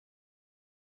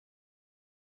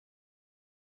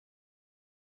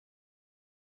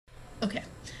Okay.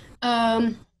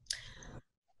 Um,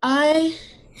 I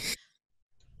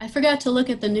I forgot to look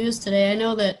at the news today. I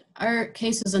know that our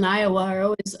cases in Iowa are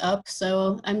always up,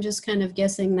 so I'm just kind of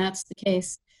guessing that's the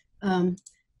case.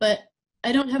 But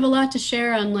I don't have a lot to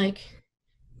share on like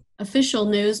official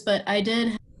news, but I did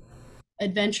have an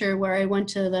adventure where I went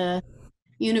to the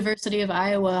University of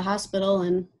Iowa hospital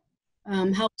and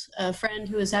helped a friend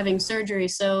who was having surgery.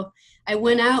 So I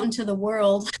went out into the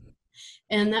world,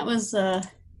 and that was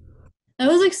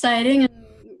exciting and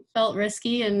felt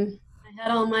risky. And I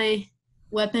had all my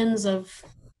weapons of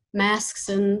masks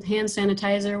and hand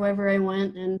sanitizer wherever I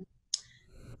went. And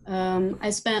I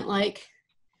spent like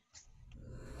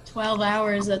 12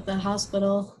 hours at the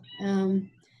hospital.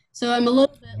 So I'm a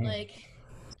little bit like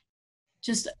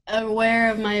just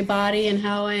aware of my body and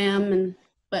how I am, and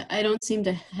but I don't seem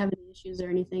to have any issues or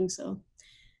anything. So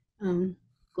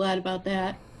glad about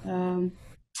that. Um,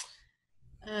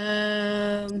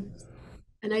 and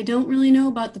I don't really know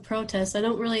about the protests. I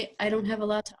don't have a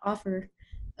lot to offer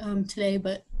today,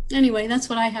 but anyway, that's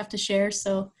what I have to share.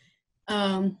 So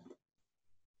um,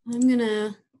 I'm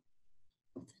gonna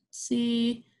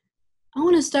see. I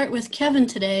want to start with Kevin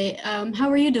today. How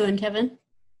are you doing, Kevin?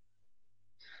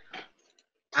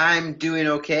 I'm doing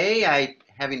okay. I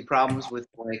having problems with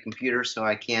my computer, so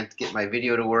I can't get my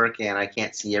video to work, and I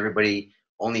can't see everybody,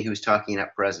 only who's talking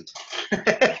up present.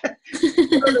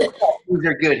 Things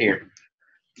are good here.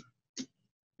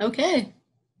 Okay,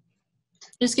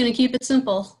 just gonna keep it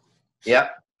simple.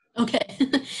 Yep. Okay.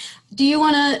 Do you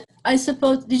want to? I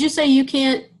suppose. Did you say you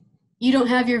can't? You don't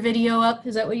have your video up?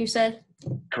 Is that what you said?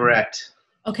 Correct.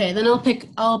 Okay, then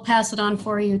I'll pass it on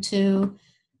for you to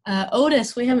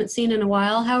Otis. We haven't seen in a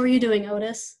while. How are you doing,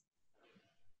 Otis?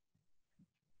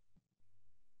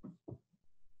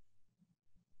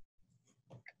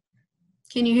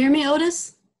 Can you hear me,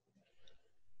 Otis?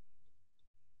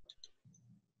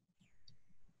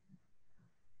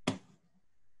 I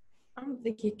don't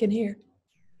think he can hear.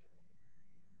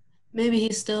 Maybe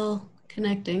he's still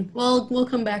connecting. Well, we'll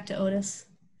come back to Otis.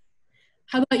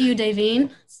 How about you,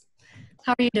 Davyne?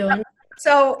 How are you doing?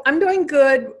 So I'm doing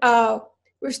good.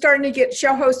 We're starting to get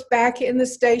show hosts back in the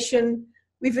station.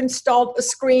 We've installed a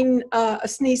screen, a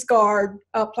sneeze guard,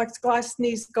 a plexiglass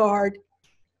sneeze guard,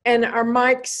 and our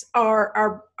mics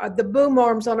are the boom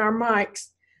arms on our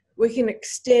mics. We can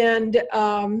extend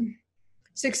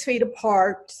 6 feet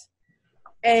apart.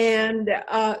 And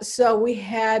so we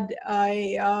had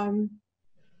a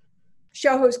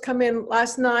show host come in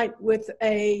last night with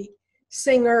a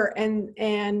singer,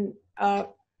 and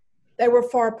they were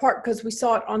far apart because we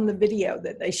saw it on the video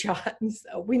that they shot. And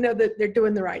so we know that they're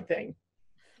doing the right thing.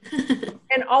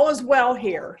 And all is well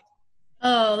here.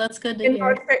 Oh, that's good to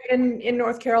hear. In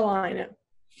North Carolina.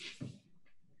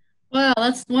 Wow,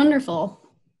 that's wonderful.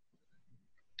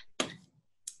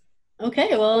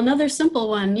 Okay, well, another simple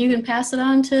one. You can pass it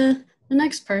on to the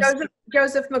next person.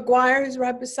 Joseph McGuire, who's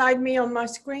right beside me on my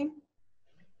screen.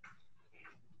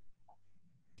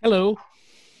 Hello.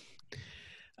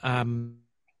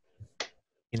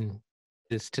 In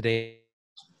this today,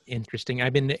 interesting.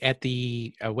 I've been at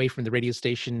away from the radio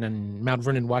station in Mount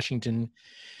Vernon, Washington,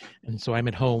 and so I'm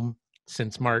at home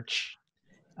since March,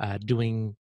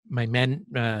 doing my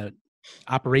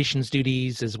operations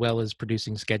duties as well as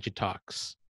producing Sketchy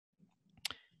Talks.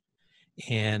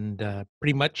 And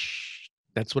pretty much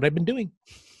that's what I've been doing.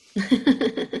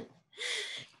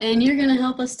 And you're going to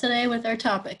help us today with our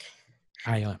topic.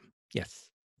 I am, yes.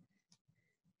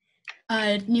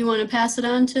 You want to pass it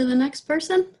on to the next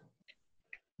person?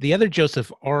 The other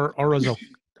Joseph,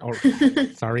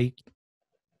 sorry.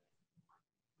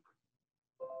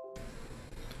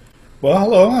 Well,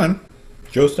 hello, I'm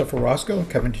Joseph Orozco,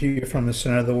 coming to you from the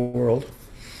center of the world,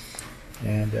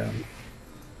 and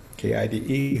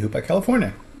KIDE, Hoopa,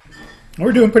 California.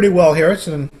 We're doing pretty well here. It's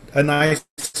a nice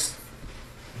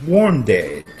warm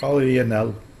day, probably in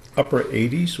the upper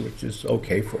 80s, which is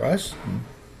okay for us.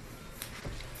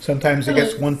 Sometimes it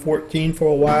gets 114 for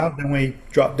a while, then we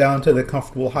drop down to the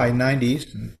comfortable high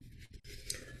 90s.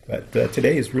 But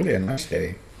today is really a nice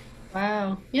day.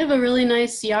 Wow, you have a really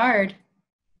nice yard.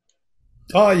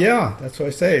 Oh yeah, that's what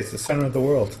I say. It's the center of the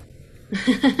world.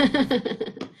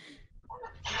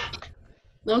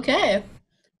 Okay.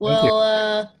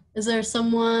 Well, is there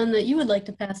someone that you would like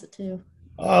to pass it to?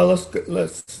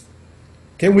 Let's.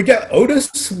 Can we get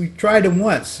Otis? We tried him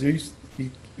once. You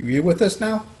with us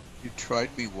now? You tried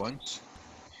me once?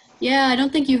 Yeah, I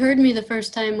don't think you heard me the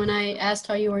first time when I asked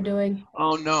how you were doing.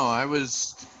 Oh no, I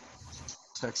was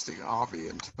texting Avi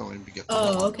and telling him to get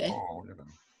the okay. call. You know.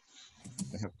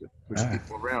 I have to push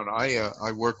people around.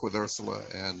 I work with Ursula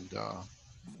and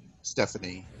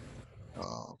Stephanie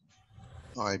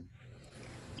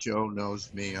Joe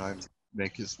knows me. I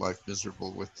make his life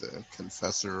miserable with the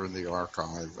confessor and the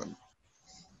archive, and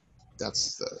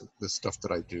that's the stuff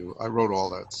that I do. I wrote all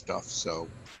that stuff, so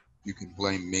you can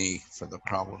blame me for the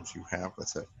problems you have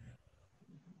with it.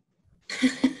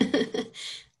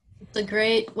 It's a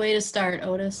great way to start,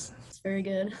 Otis. It's very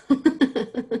good.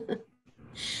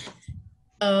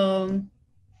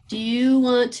 Do you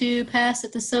want to pass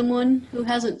it to someone who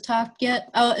hasn't talked yet?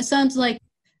 Oh, it sounds like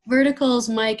Vertical's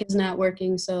mic is not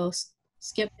working, so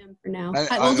skip him for now.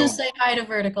 We'll just say hi to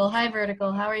Vertical. Hi,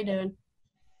 Vertical. How are you doing?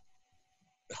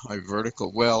 Hi,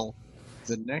 Vertical. Well,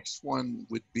 the next one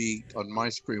would be, on my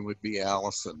screen, would be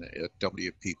Allison at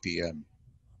WPPM.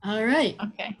 All right.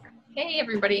 Okay. Hey,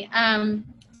 everybody.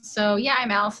 So yeah,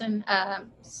 I'm Allison,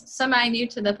 semi-new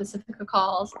to the Pacifica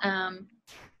calls.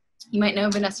 You might know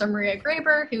Vanessa Maria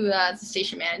Graber, who is the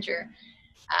station manager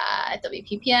at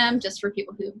WPPM, just for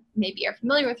people who maybe are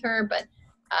familiar with her, but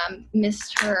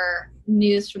missed her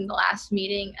news from the last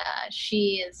meeting.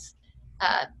 She is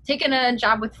taken a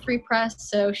job with Free Press,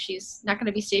 so she's not going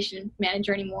to be station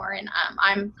manager anymore, and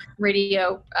I'm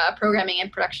radio programming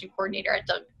and production coordinator at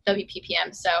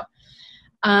WPPM. So,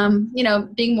 you know,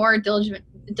 being more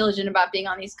diligent about being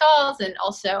on these calls, and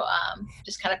also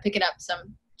just kind of picking up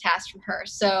some tasks from her.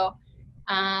 So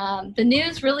the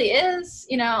news really is,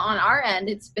 you know, on our end,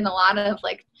 it's been a lot of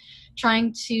like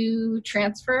trying to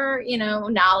transfer, you know,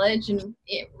 knowledge and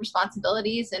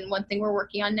responsibilities. And one thing we're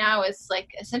working on now is like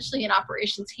essentially an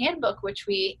operations handbook, which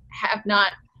we have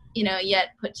not, you know, yet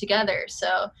put together.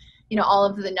 So, you know, all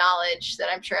of the knowledge that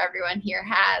I'm sure everyone here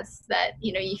has that,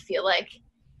 you know, you feel like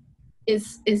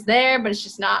is there, but it's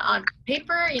just not on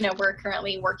paper. You know, we're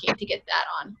currently working to get that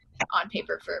on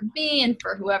paper for me and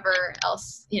for whoever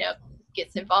else, you know,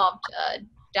 gets involved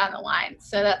down the line.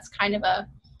 So that's kind of a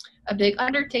big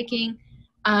undertaking.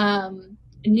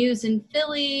 News in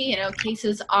Philly, you know,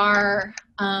 cases are,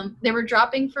 they were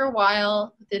dropping for a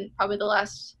while. Then probably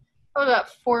about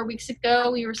 4 weeks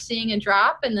ago, we were seeing a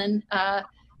drop, and then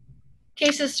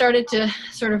cases started to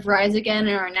sort of rise again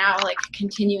and are now like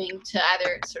continuing to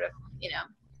either sort of, you know,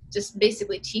 just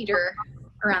basically teeter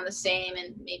around the same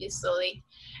and maybe slowly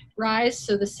rise.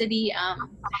 So the city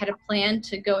had a plan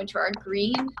to go into our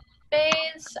green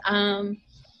phase,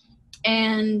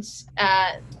 and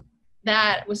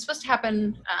that was supposed to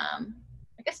happen,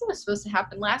 I guess it was supposed to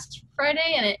happen last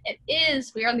Friday, and it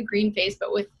is, we are in the green phase,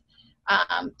 but with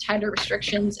tighter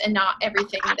restrictions, and not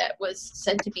everything that was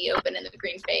said to be open in the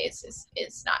green phase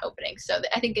is not opening. So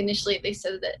I think initially they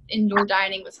said that indoor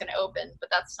dining was going to open, but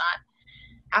that's not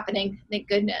happening, thank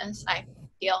goodness, I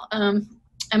feel,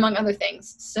 among other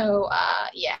things. So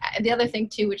yeah, and the other thing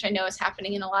too, which I know is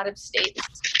happening in a lot of states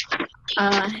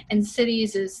and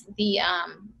cities, is the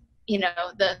you know,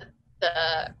 the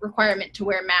requirement to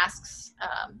wear masks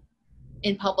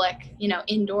in public, you know,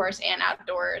 indoors and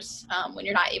outdoors, when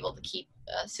you're not able to keep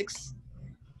 6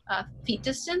 feet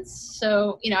distance.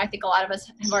 So, you know, I think a lot of us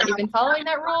have already been following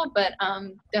that rule, but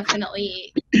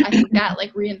definitely I think that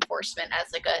like reinforcement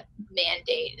as like a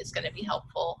mandate is going to be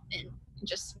helpful in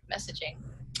just messaging.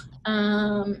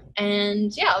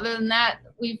 And yeah, other than that,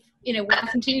 we'll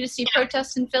continue to see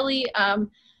protests in Philly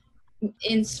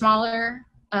in smaller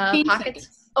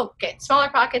pockets. Okay, smaller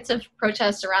pockets of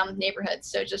protests around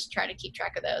neighborhoods. So just trying to keep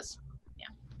track of those. Yeah.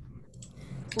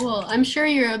 Cool. I'm sure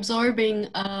you're absorbing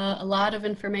a lot of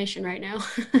information right now.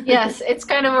 Yes, it's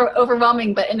kind of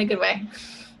overwhelming, but in a good way.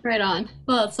 Right on.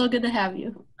 Well, it's so good to have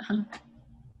you.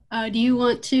 Do you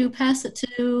want to pass it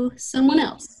to someone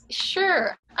else?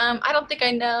 Sure. I don't think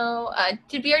I know.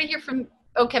 Did we already hear from?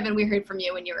 Oh, Kevin, we heard from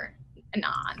you when you were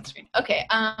not on screen. Okay.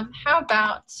 How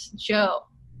about Joe,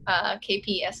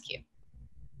 KPSQ?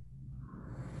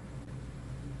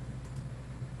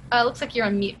 Looks like you're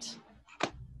on mute.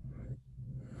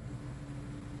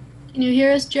 Can you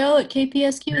hear us, Joe, at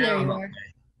KPSQ? There you are.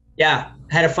 Yeah,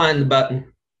 had to find the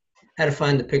button. Had to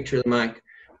find the picture of the mic.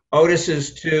 Otis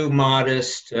is too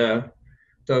modest,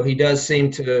 though he does seem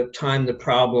to time the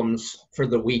problems for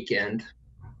the weekend,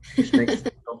 which makes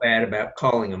me feel bad about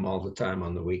calling him all the time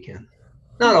on the weekend.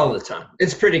 Not all the time.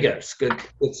 It's pretty good. It's good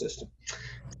system.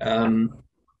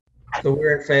 So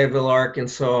we're at Fayetteville,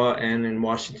 Arkansas, and in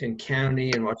Washington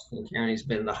County. And Washington County's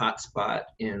been the hot spot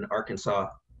in Arkansas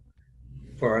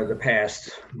for the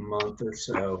past month or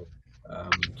so.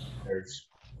 There's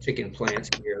chicken plants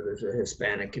here. There's a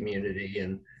Hispanic community,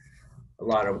 and a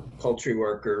lot of poultry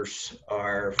workers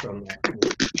are from that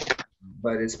community.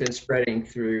 But it's been spreading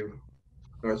through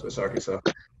Northwest Arkansas.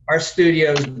 Our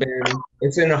studio's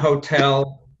it's in a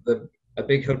hotel, a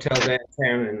big hotel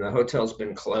downtown, and the hotel's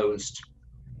been closed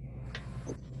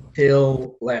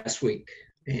till last week.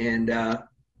 And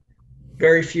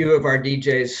very few of our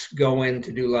DJs go in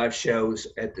to do live shows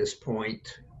at this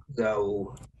point,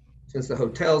 though since the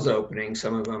hotel's opening,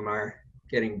 some of them are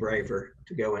getting braver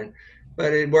to go in.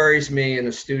 But it worries me in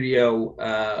a studio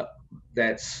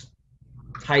that's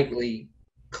tightly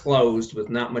closed with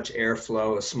not much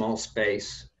airflow, a small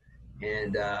space,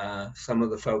 and some of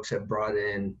the folks have brought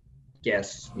in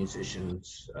guests,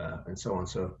 musicians, and so on.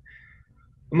 So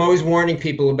I'm always warning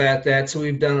people about that. So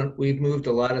we've moved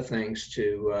a lot of things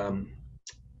to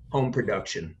home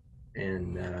production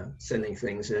and sending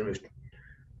things in. We've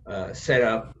set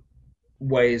up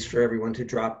ways for everyone to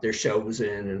drop their shows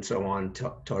in and so on,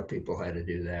 taught people how to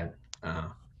do that.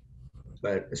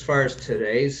 But as far as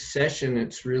today's session,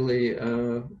 it's really,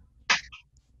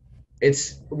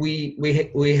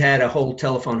 we had a whole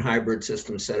telephone hybrid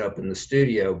system set up in the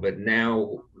studio, but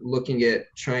now looking at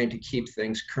trying to keep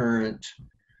things current,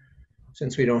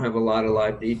 since we don't have a lot of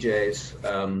live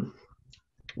DJs,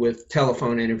 with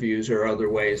telephone interviews or other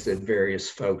ways that various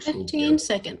folks will 15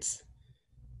 seconds.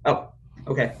 Oh,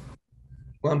 okay.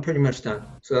 Well, I'm pretty much done.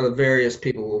 So the various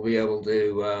people will be able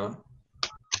to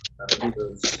do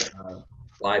those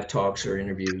live talks or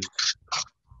interviews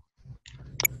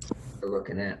we're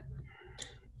looking at.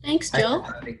 Thanks, Joe.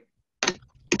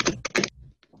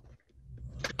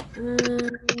 Who we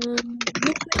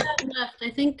have left?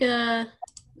 I think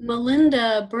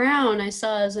Melinda Brown I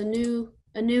saw as a new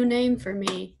name for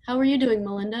me. How are you doing,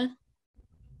 Melinda?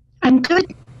 I'm good.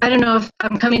 I don't know if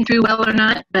I'm coming through well or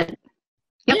not, but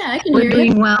yep, yeah, I can we're hear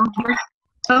doing you. well.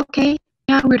 Okay,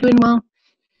 yeah, we're doing well.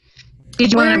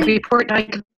 Did you want to report? I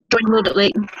joined a little bit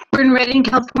late. We're in Redding,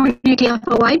 California,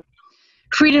 KFOY.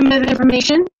 Freedom of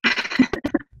information.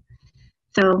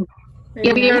 So, Very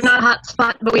yeah, we nice. are not a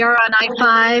hotspot, but we are on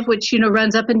I-5, which,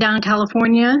 runs up and down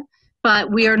California.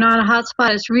 But we are not a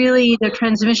hotspot. It's really the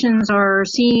transmissions are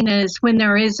seen as when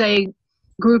there is a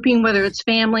grouping, whether it's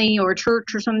family or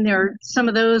church or something. There are some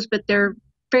of those, but they're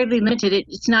fairly limited.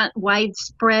 It's not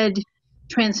widespread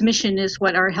transmission is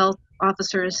what our health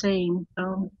officer is saying.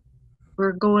 So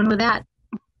we're going with that.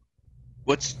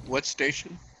 What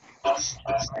station?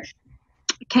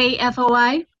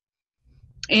 KFOI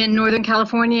in Northern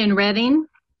California in Redding,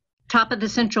 top of the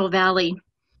Central Valley.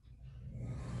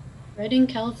 Redding,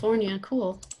 California.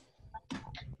 Cool.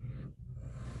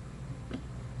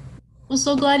 Well,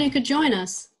 so glad you could join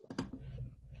us.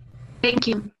 Thank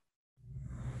you.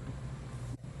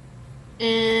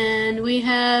 And we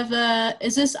have,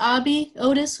 is this Abby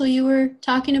Otis, who you were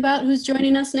talking about, who's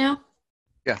joining us now?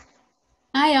 Yeah.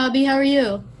 Hi, Abby. How are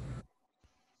you?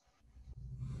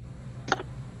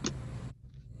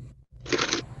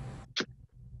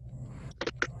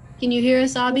 Can you hear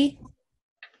us, Abby?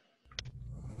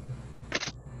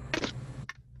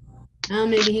 Oh,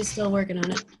 maybe he's still working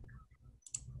on it.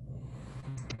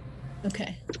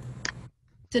 Okay.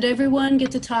 Did everyone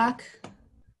get to talk?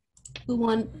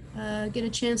 Who get a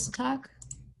chance to talk?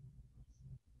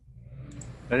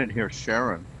 I didn't hear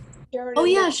Sharon. Oh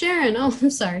yeah, Sharon. Oh, I'm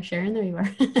sorry, Sharon. There you are.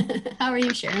 How are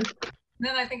you, Sharon?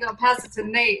 Then I think I'll pass it to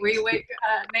Nate. Will you wait,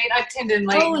 Nate? I've tuned in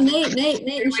late. Oh, Nate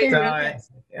and Sharon. All right.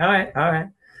 So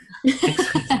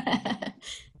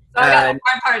I got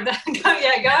one part done.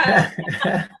 Yeah, go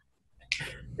ahead.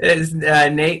 It's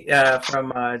Nate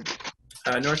from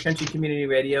North Country Community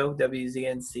Radio,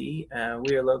 WZNC.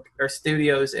 We are our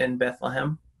studios in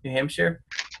Bethlehem, New Hampshire.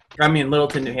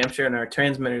 Littleton, New Hampshire, and our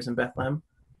transmitters in Bethlehem.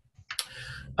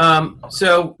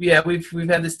 So yeah, we've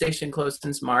had the station closed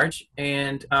since March,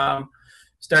 and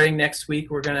starting next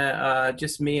week, we're gonna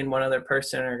just me and one other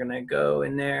person are gonna go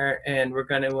in there, and we're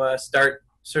gonna start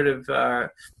sort of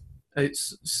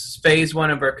phase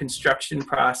one of our construction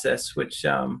process, which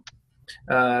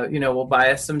will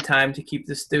buy us some time to keep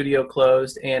the studio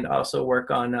closed and also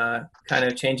work on kind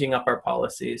of changing up our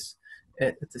policies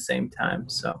at the same time.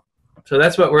 So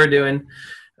that's what we're doing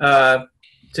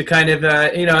to kind of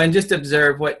and just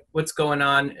observe what's going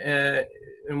on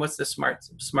and what's the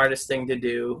smartest thing to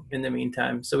do in the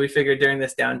meantime. So we figured during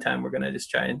this downtime we're going to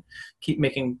just try and keep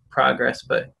making progress,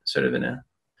 but sort of in a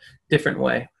different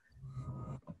way.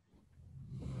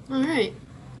 All right.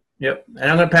 Yep.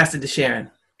 And I'm going to pass it to Sharon.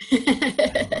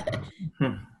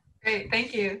 Great,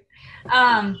 thank you.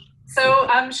 So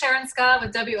I'm Sharon Scott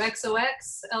with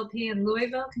WXOX LP in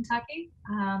Louisville, Kentucky.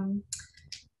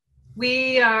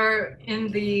 We are in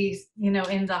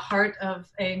the heart of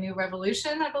a new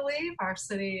revolution, I believe. Our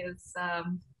city is,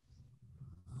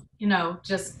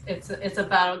 it's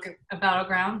a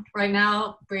battleground right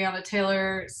now. Breonna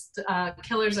Taylor's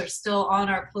killers are still on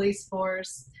our police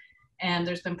force, and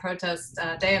there's been protests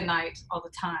day and night all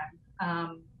the time.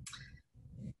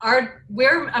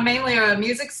 we're mainly a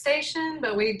music station,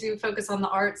 but we do focus on the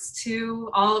arts too.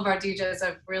 All of our DJs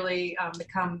have really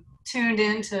become tuned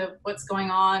into what's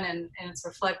going on, and it's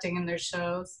reflecting in their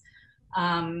shows.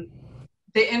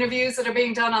 The interviews that are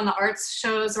being done on the arts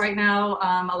shows right now,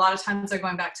 a lot of times are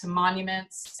going back to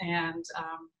monuments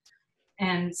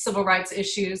and civil rights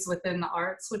issues within the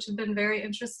arts, which have been very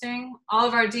interesting. All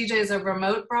of our DJs are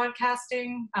remote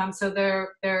broadcasting, so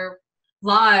they're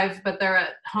live, but they're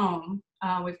at home.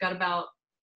 We've got about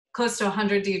close to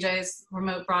 100 DJs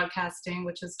remote broadcasting,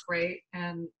 which is great,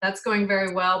 and that's going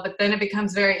very well. But then it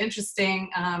becomes very interesting.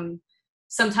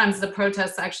 Sometimes the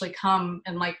protests actually come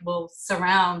and will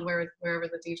surround wherever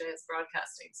the DJ is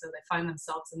broadcasting, so they find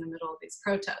themselves in the middle of these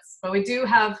protests. But we do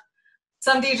have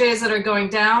some DJs that are going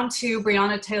down to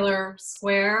Breonna Taylor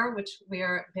Square, which we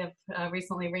have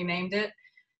recently renamed it.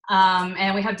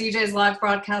 And we have DJs live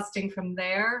broadcasting from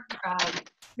there.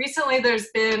 Recently, there's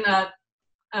been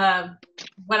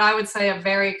what I would say a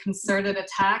very concerted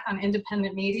attack on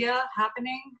independent media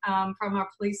happening from our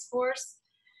police force.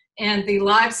 And the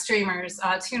live streamers,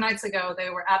 2 nights ago, they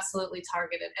were absolutely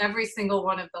targeted. Every single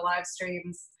one of the live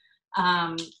streams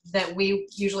that we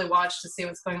usually watch to see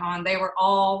what's going on, they were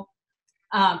all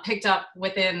picked up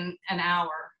within an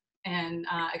hour, and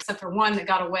except for one that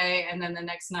got away, and then the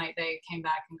next night they came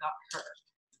back and got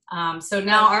hurt. So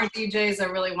now our DJs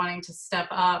are really wanting to step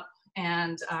up,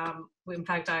 and in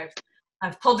fact,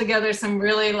 I've pulled together some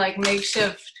really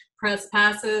makeshift press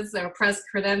passes or press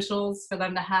credentials for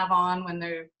them to have on when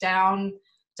they're down,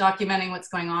 documenting what's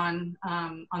going on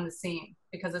the scene,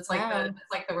 because it's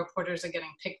like the reporters are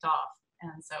getting picked off,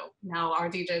 and so now our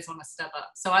DJs want to step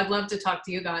up. So I'd love to talk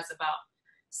to you guys about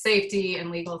safety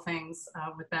and legal things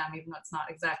with them, even though it's not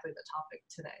exactly the topic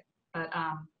today.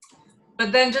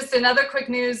 But then just another quick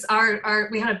news,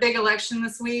 we had a big election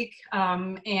this week,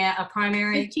 and a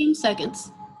primary. 15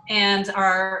 seconds. And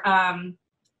our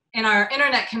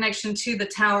internet connection to the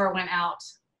tower went out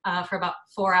for about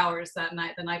 4 hours that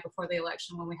night, the night before the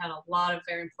election, when we had a lot of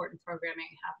very important programming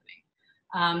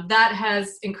happening. That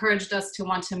has encouraged us to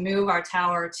want to move our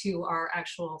tower to our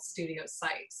actual studio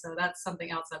site. So that's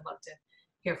something else I'd love to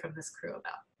hear from this crew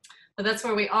about. But that's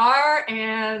where we are,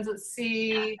 and let's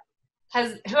see,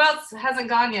 who else hasn't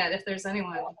gone yet, if there's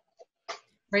anyone?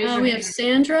 Raise your We hand. have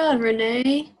Sandra and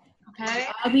Renee. Okay.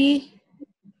 Bobby.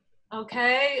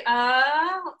 Okay,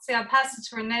 let's see, I passed it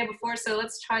to Renee before, so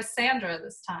let's try Sandra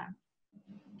this time.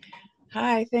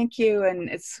 Hi, thank you, and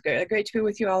it's great to be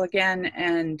with you all again.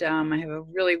 And I have a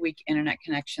really weak internet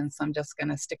connection, so I'm just going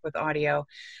to stick with audio.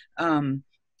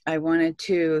 I wanted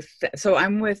to, so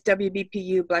I'm with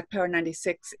WPPU Black Power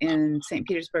 96 in St.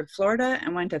 Petersburg, Florida. I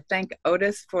wanted to thank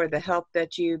Otis for the help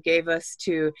that you gave us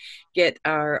to get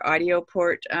our audio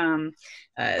port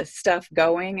stuff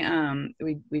going.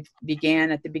 We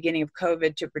began at the beginning of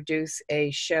COVID to produce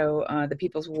a show, the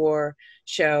People's War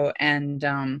show, and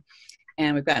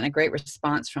we've gotten a great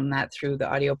response from that through the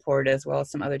audio port as well as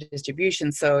some other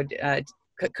distribution. So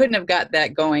couldn't have got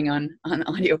that going on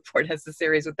audio port as a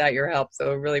series without your help.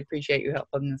 So really appreciate you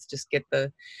helping us just get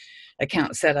the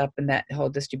account set up and that whole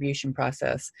distribution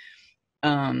process.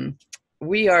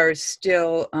 We are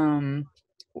still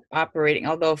operating,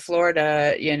 although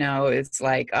Florida, it's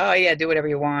like, oh yeah, do whatever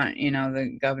you want.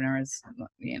 The governor is,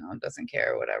 doesn't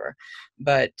care or whatever.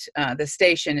 But the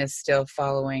station is still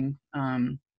following,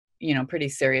 pretty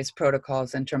serious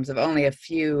protocols in terms of only a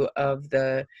few of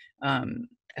the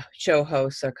show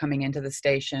hosts are coming into the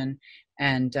station,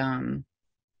 and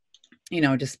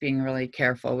just being really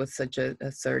careful with such a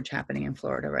surge happening in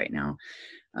Florida right now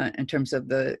in terms of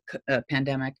the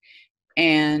pandemic.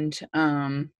 And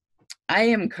I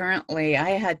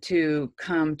had to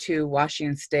come to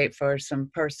Washington State for some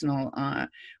personal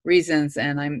reasons,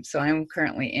 and I'm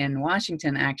currently in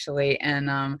Washington actually,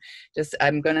 and I'm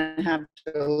going to have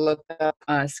to look up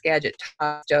Skagit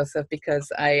Top, Joseph, because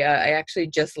I actually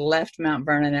just left Mount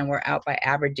Vernon and we're out by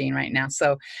Aberdeen right now.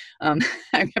 So,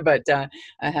 but I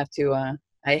have to.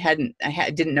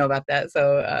 I didn't know about that,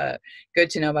 so good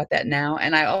to know about that now.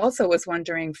 And I also was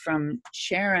wondering from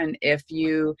Sharon if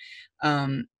you.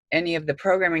 Any of the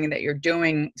programming that you're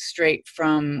doing straight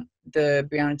from the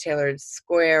Breonna Taylor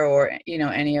Square, or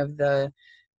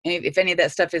if any of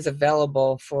that stuff is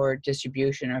available for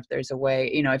distribution, or if there's a way,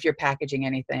 if you're packaging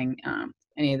anything,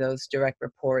 any of those direct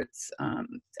reports,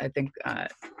 I think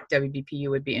WBPU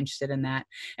would be interested in that.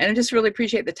 And I just really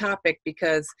appreciate the topic,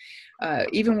 because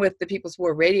even with the People's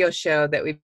War radio show that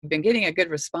we've been getting a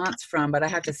good response from, but I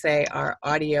have to say our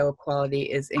audio quality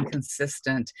is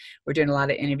inconsistent. We're doing a lot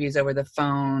of interviews over the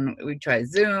phone. We try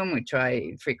Zoom, we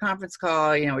try free conference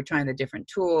call, we're trying the different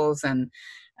tools, and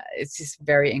it's just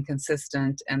very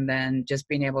inconsistent. And then just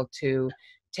being able to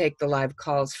take the live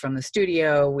calls from the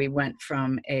studio. We went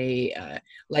from a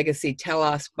legacy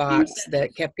Telos box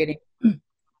that kept getting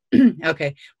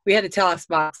okay. We had a Telos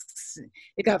box.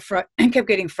 It got kept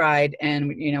getting fried, and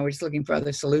we're just looking for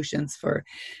other solutions for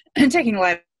taking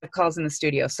live calls in the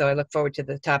studio. So I look forward to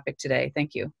the topic today.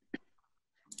 Thank you.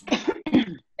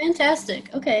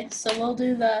 Fantastic. Okay, so we'll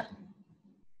do the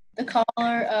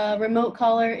caller, remote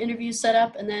caller interview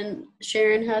setup, and then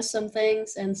Sharon has some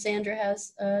things, and Sandra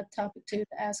has a topic too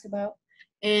to ask about.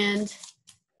 And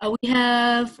we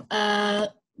have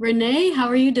Renee. How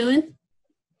are you doing?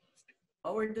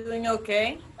 Oh, we're doing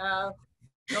okay. No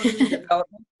new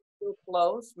development. Still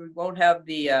close. We won't have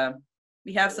the.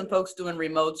 We have some folks doing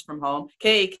remotes from home.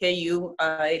 KAKU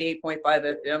 88.5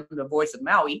 FM, the voice of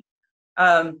Maui.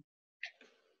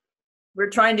 We're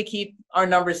trying to keep our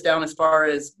numbers down as far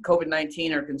as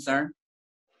COVID-19 are concerned.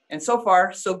 And so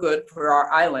far, so good for our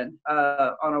island.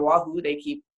 On Oahu, they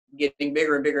keep getting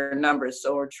bigger and bigger numbers.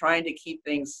 So we're trying to keep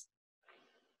things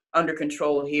under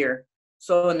control here.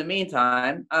 So in the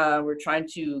meantime, we're trying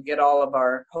to get all of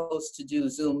our hosts to do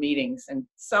Zoom meetings. And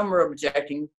some are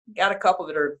objecting. Got a couple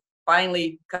that are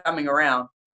finally coming around.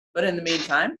 But in the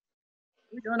meantime,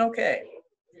 we're doing okay.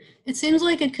 It seems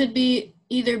like it could be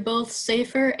either both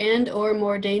safer and or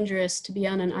more dangerous to be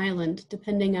on an island,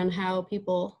 depending on how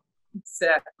people.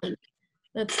 Exactly.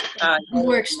 That's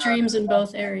more extremes in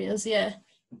both areas. Yeah.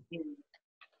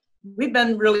 We've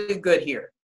been really good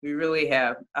here. We really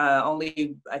have.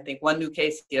 Only, I think, one new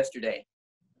case yesterday.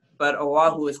 But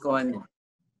Oahu is going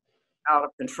out of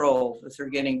control because they're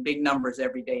getting big numbers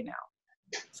every day now.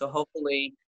 So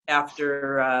hopefully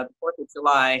after 4th of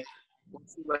July, we'll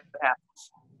see what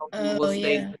happens. Hopefully we'll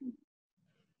stay. Yeah.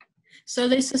 So are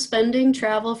they suspending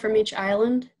travel from each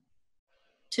island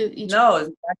to each? No,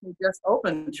 it's actually just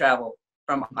open travel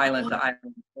from island to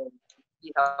island. So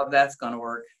see how that's going to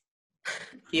work.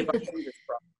 Keep our fingers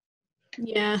crossed.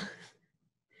 Yeah.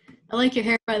 I like your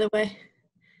hair, by the way.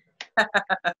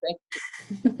 Thank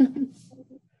you.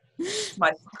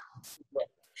 My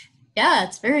yeah,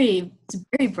 it's very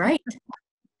bright.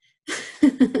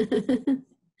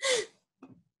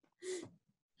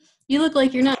 You look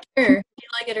like you're not sure if you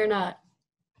like it or not.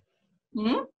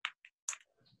 Hmm?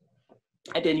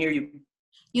 I didn't hear you.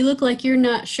 You look like you're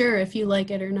not sure if you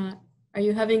like it or not. Are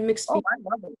you having mixed feelings? I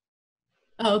love it.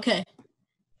 Oh, okay.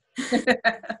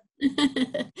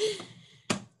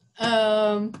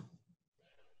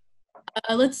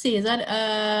 Let's see. Is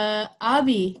that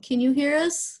Abby? Can you hear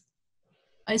us?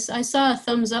 I saw a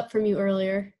thumbs up from you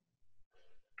earlier.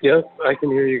 Yep, I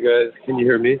can hear you guys. Can you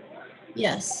hear me?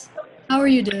 Yes. How are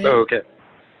you doing? Oh, okay.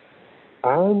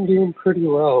 I'm doing pretty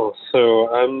well. So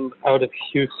I'm out of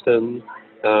Houston.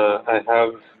 I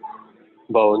have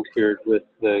volunteered with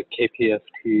the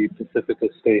KPFT Pacifica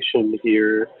station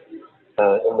here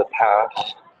in the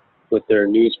past with their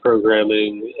news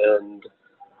programming and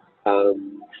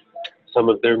some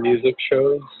of their music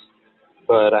shows,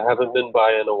 but I haven't been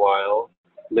by in a while.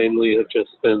 Mainly have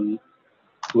just been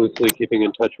loosely keeping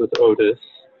in touch with Otis,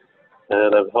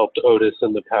 and I've helped Otis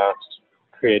in the past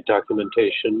create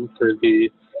documentation for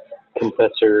the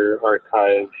Confessor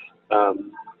archive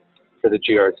for the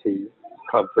GRC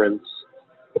conference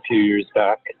a few years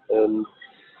back, and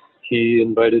he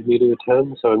invited me to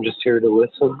attend, so I'm just here to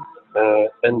listen.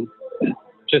 And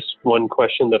just one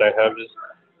question that I have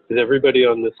is everybody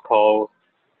on this call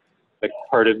like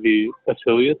part of the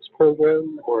affiliates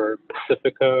program or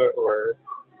Pacifica or?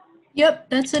 Yep,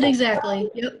 that's it exactly.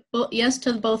 Yep, yes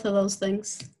to both of those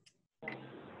things.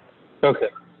 Okay.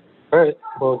 All right.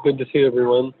 Well, good to see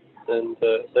everyone, and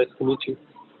nice to meet you.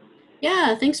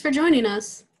 Yeah, thanks for joining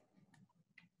us.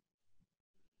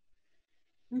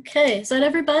 Okay, is that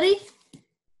everybody? I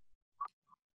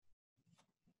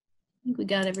think we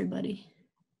got everybody.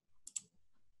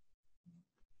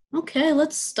 Okay,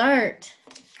 let's start.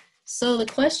 So the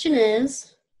question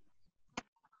is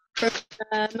for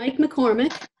Mike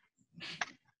McCormick.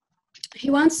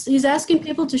 He's asking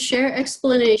people to share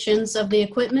explanations of the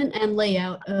equipment and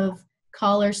layout of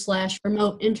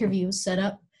caller/remote interview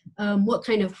setup. What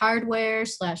kind of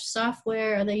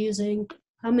hardware/software are they using?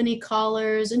 How many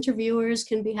callers, interviewers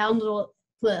can be handled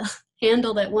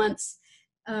at once?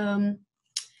 And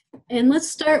let's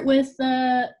start with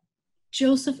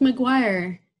Joseph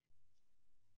McGuire.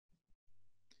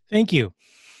 Thank you.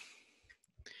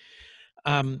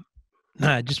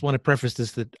 I just want to preface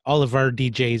this that all of our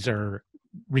DJs are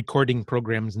recording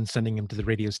programs and sending them to the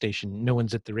radio station. No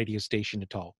one's at the radio station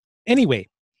at all. Anyway.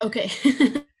 Okay.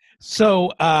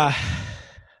 So I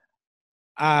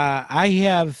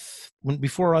have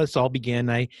before this all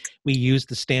began, we used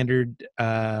the standard.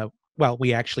 Well,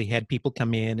 we actually had people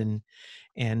come in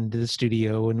and the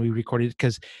studio, and we recorded,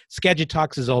 because Skagit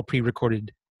Talks is all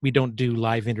pre-recorded. We don't do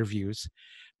live interviews,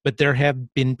 but there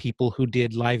have been people who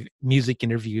did live music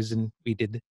interviews, and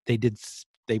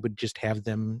they would just have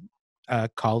them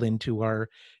call into our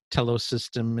Tello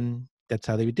system, and that's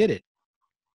how they did it.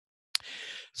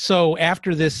 So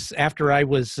after I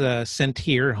was sent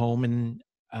here home, and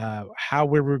how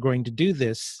we were going to do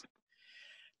this,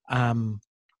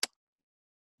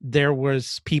 there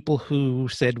was people who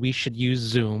said we should use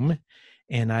Zoom,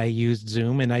 and I used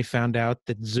Zoom, and I found out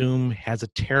that Zoom has a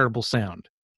terrible sound.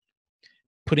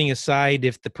 Putting aside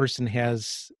if the person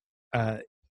has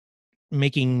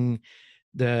making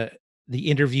the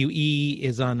interviewee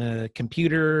is on a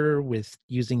computer with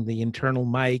using the internal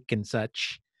mic and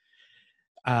such,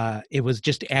 it was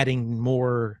just adding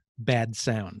more bad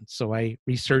sound. So I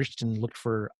researched and looked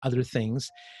for other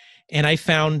things, and I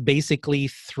found basically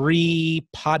 3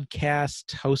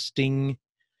 podcast hosting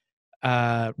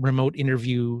remote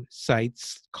interview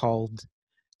sites called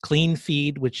Clean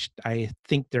Feed, which I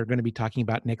think they're going to be talking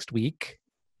about next week.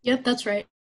 Yep, that's right.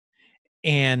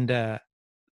 And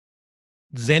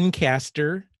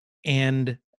Zencaster,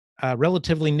 and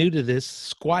relatively new to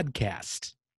this,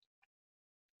 Squadcast.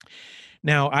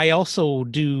 Now, I also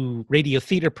do Radio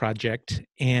Theater Project,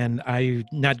 and I'm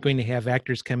not going to have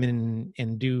actors come in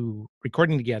and do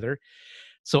recording together.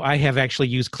 So I have actually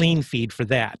used Clean Feed for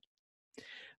that.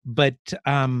 But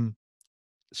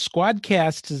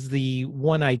Squadcast is the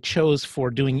one I chose for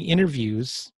doing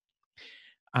interviews.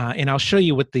 And I'll show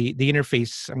you what the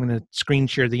interface, I'm going to screen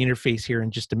share the interface here in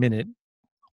just a minute.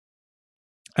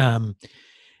 And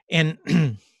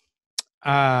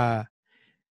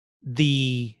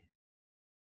the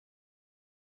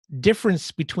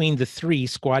difference between the 3,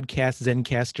 Squadcast,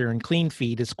 Zencaster, and Clean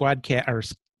Feed, is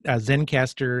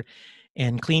Zencaster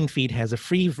and Clean Feed has a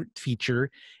free feature,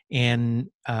 and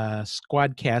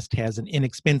Squadcast has an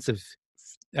inexpensive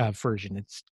version.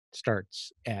 It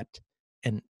starts at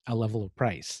a level of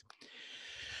price.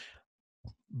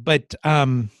 But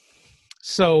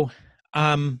so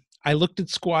I looked at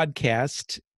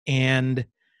Squadcast, and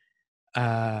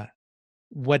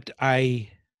what I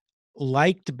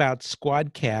liked about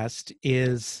Squadcast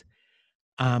is,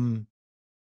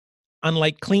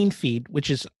 unlike Clean Feed, which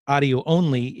is audio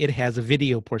only, it has a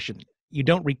video portion. You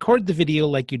don't record the video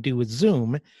like you do with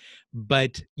Zoom,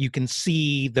 but you can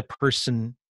see the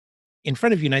person in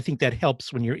front of you, and I think that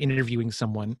helps when you're interviewing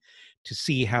someone to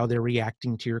see how they're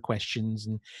reacting to your questions.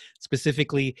 And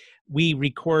specifically, we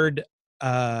record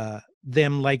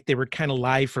them like they were kind of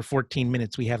live for 14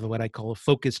 minutes. We have what I call a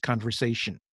focused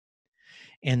conversation.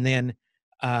 And then,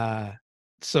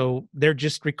 so they're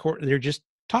just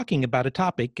talking about a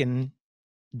topic, and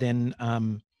then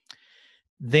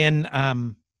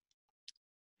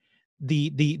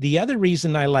the other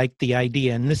reason I like the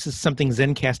idea, and this is something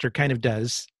Zencaster kind of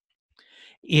does,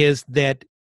 is that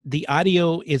the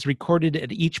audio is recorded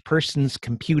at each person's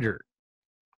computer.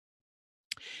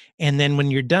 And then when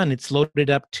you're done, it's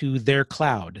loaded up to their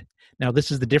cloud. Now,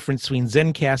 this is the difference between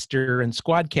Zencaster and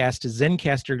Squadcast, is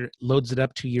Zencaster loads it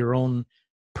up to your own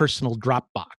personal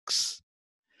Dropbox,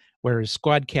 whereas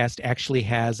Squadcast actually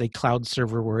has a cloud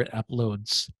server where it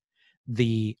uploads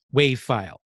the WAV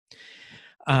file.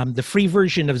 The free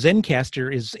version of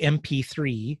Zencaster is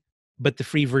MP3, but the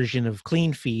free version of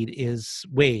Clean Feed is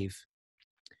WAV.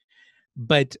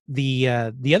 But the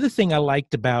other thing I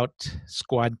liked about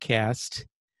Squadcast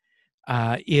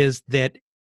is that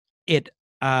it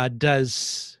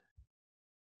does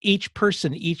each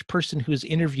person who's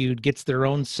interviewed gets their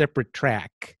own separate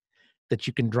track that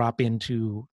you can drop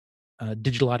into a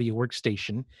digital audio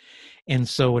workstation. And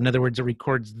so, in other words, it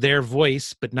records their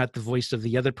voice, but not the voice of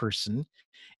the other person.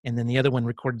 And then the other one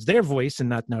records their voice and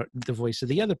not the voice of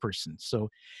the other person. So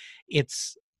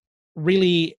it's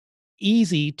really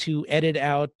easy to edit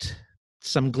out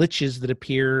some glitches that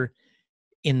appear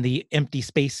in the empty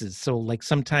spaces. So like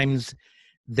sometimes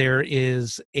there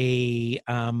is a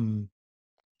kind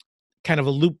of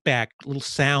a loop back, little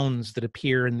sounds that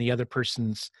appear in the other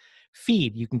person's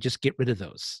feed. You can just get rid of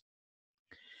those.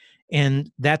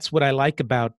 And that's what I like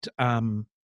about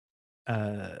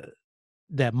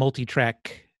that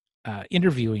multi-track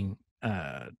interviewing,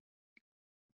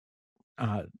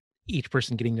 each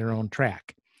person getting their own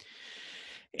track.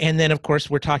 And then, of course,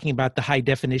 we're talking about the high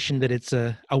definition, that it's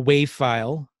a WAV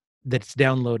file that's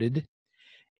downloaded.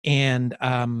 And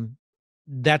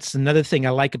that's another thing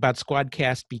I like about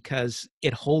Squadcast, because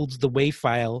it holds the WAV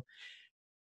file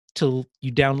till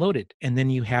you download it, and then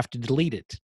you have to delete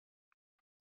it.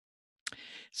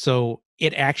 So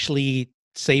it actually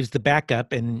saves the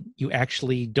backup, and you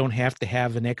actually don't have to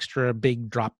have an extra big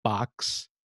Dropbox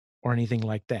or anything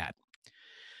like that.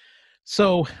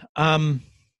 So,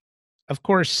 of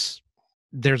course,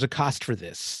 there's a cost for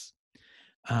this.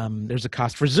 There's a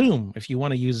cost for Zoom. If you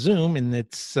want to use Zoom and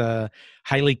it's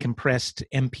highly compressed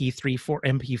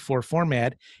MP4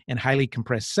 format and highly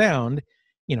compressed sound,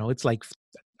 it's like,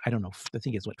 I don't know, I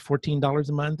think it's what, $14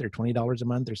 a month or $20 a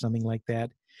month or something like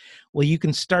that. Well, you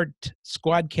can start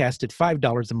Squadcast at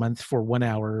 $5 a month for 1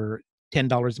 hour,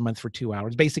 $10 a month for 2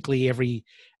 hours. Basically, every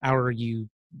hour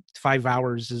 5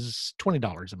 hours is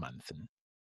 $20 a month, and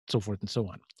so forth and so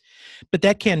on. But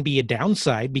that can be a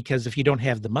downside, because if you don't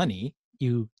have the money,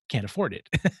 you can't afford it.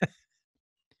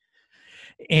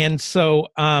 And so,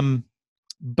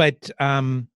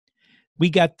 we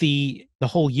got the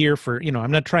whole year for,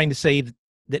 I'm not trying to say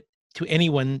that to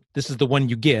anyone, this is the one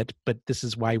you get, but this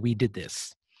is why we did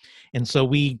this. And so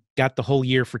we got the whole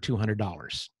year for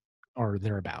 $200 or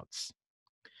thereabouts.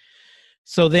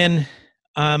 So then,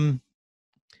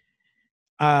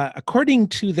 according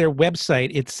to their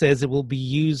website, it says it will be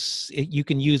you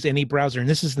can use any browser. And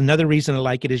this is another reason I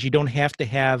like it, is you don't have to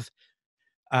have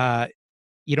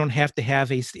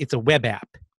it's a web app.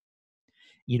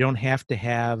 You don't have to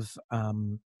have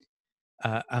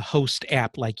a host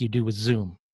app like you do with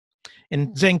Zoom.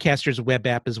 And Zencaster is a web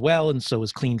app as well, and so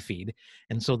is CleanFeed.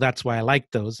 And so that's why I like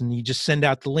those. And you just send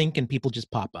out the link and people just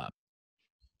pop up.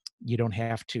 You don't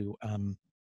have to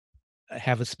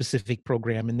have a specific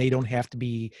program, and they don't have to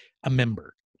be a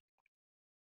member.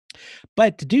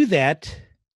 But to do that,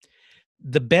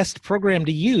 the best program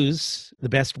to use, the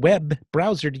best web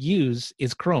browser to use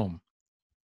is Chrome.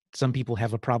 Some people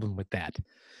have a problem with that.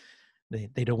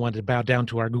 They don't want to bow down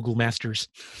to our Google masters.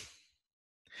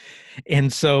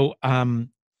 And so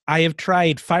I have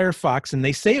tried Firefox, and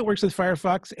they say it works with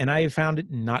Firefox, and I have found it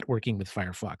not working with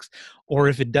Firefox. Or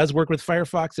if it does work with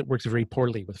Firefox, it works very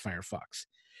poorly with Firefox,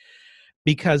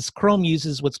 because Chrome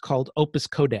uses what's called Opus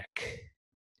Codec.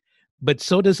 But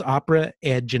so does Opera,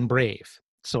 Edge, and Brave.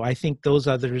 So I think those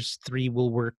others three will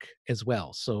work as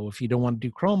well. So if you don't want to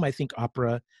do Chrome, I think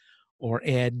Opera or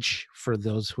Edge, for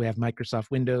those who have Microsoft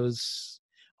Windows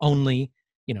only,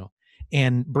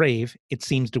 and Brave, it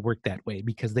seems to work that way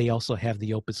because they also have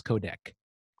the Opus Codec.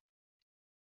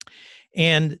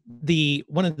 And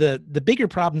one of the bigger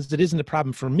problems that isn't a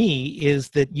problem for me is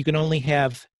that you can only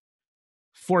have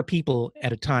 4 people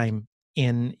at a time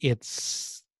in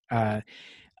its on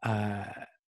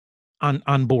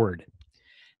board.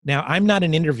 Now, I'm not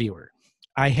an interviewer.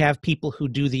 I have people who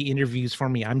do the interviews for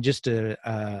me. I'm just an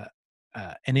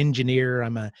engineer.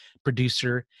 I'm a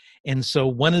producer. And so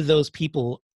one of those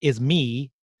people is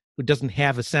me, who doesn't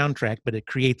have a soundtrack, but it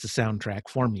creates a soundtrack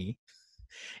for me.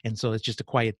 And so it's just a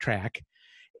quiet track.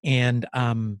 And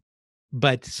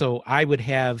but so I would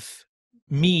have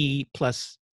me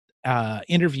plus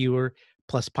interviewer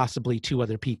plus possibly 2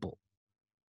 other people.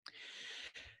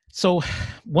 So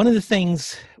one of the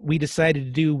things we decided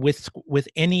to do with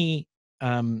any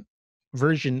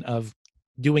version of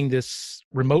doing this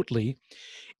remotely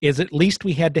is at least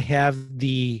we had to have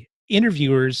the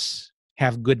interviewers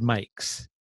have good mics.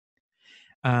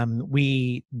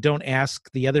 We don't ask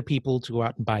the other people to go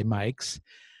out and buy mics,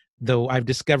 though I've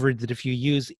discovered that if you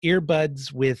use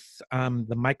earbuds with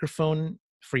the microphone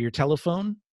for your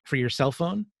telephone, for your cell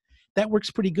phone, that works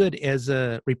pretty good as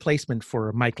a replacement for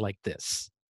a mic like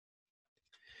this.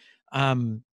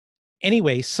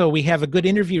 Anyway, so we have a good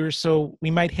interviewer, so we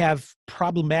might have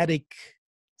problematic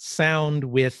sound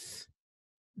with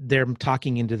them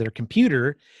talking into their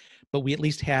computer, but we at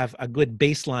least have a good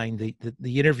baseline.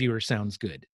 The interviewer sounds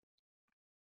good.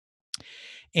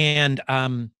 And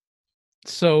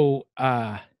so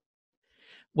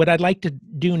what I'd like to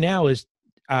do now is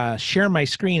share my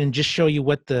screen and just show you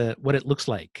what it looks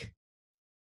like.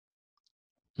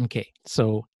 Okay,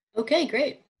 so. Okay,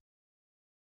 great.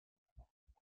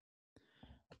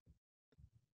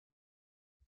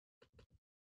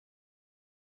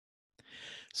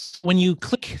 When you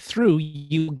click through,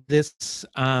 you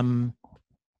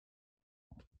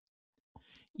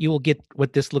will get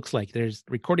what this looks like. There's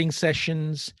recording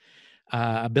sessions,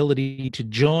 ability to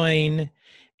join,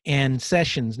 and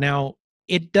sessions. Now,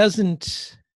 it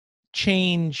doesn't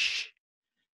change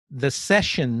the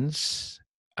sessions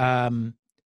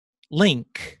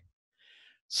link.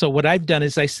 So what I've done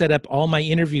is I set up all my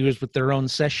interviewers with their own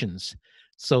sessions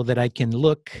so that I can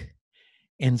look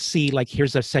and see, like,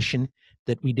 here's a session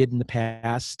that we did in the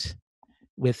past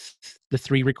with the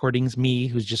 3 recordings, me,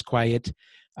 who's just quiet,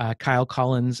 Kyle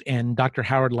Collins, and Dr.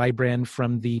 Howard Lybrand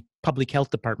from the Public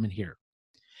Health Department here.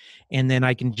 And then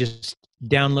I can just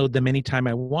download them anytime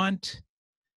I want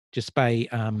just by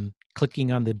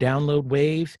clicking on the download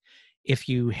wave. If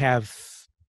you have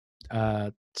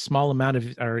a small amount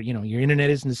of, or your internet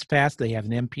isn't as fast, they have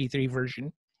an MP3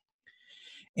 version.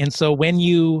 And so when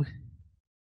you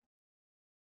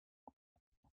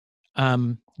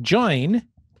join,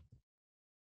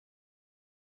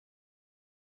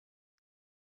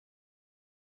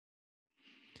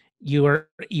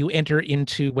 you enter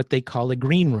into what they call a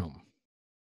green room.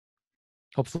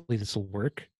 Hopefully this will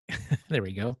work. There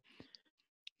we go.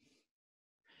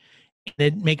 And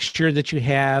then make sure that you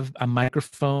have a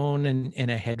microphone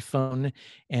and a headphone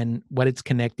and what it's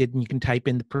connected, and you can type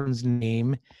in the person's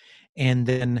name, and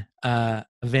then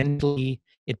eventually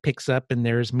it picks up and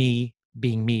there's me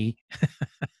being me.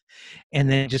 And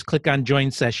then just click on join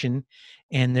session,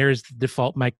 and there's the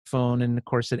default microphone, and of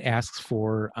course it asks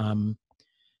for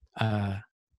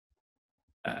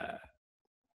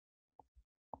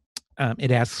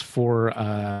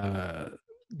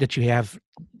that you have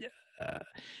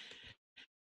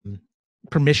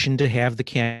permission to have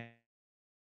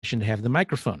the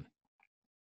microphone.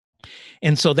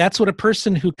 And so that's what a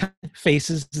person who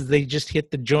faces. They just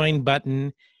hit the join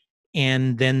button,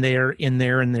 and then they're in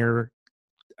there, and they're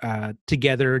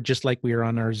together, just like we are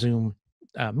on our Zoom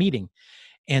meeting.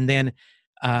 And then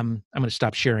I'm going to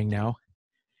stop sharing now.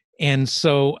 And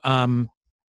so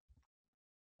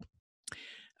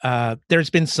there's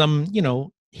been some,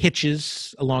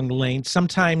 hitches along the lane.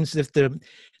 Sometimes if the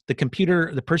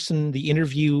computer, the person, the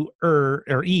interviewer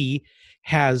or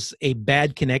has a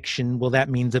bad connection, well, that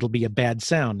means it'll be a bad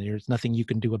sound. There's nothing you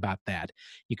can do about that.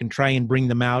 You can try and bring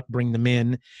them out, bring them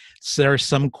in. So there are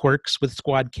some quirks with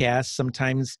Squadcast.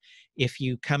 Sometimes if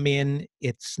you come in,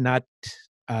 it's not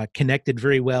connected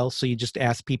very well, so you just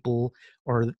ask people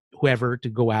or whoever to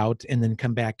go out and then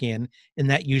come back in, and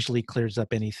that usually clears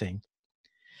up anything.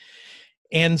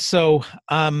 And so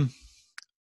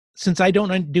since I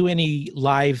don't do any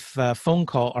live phone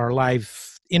call or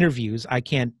live interviews, I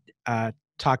can't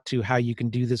talk to how you can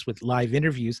do this with live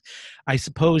interviews. I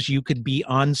suppose you could be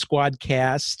on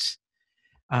Squadcast,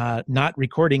 not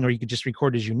recording, or you could just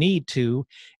record as you need to,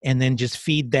 and then just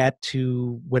feed that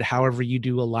to however you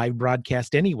do a live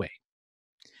broadcast anyway.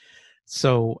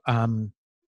 So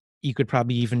you could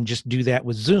probably even just do that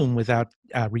with Zoom without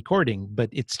recording, but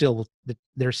it's still,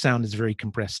 their sound is very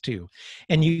compressed too.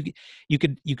 And you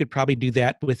could probably do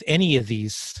that with any of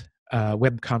these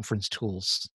web conference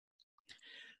tools.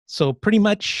 So pretty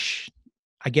much,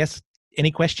 I guess,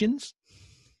 any questions?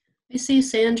 I see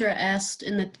Sandra asked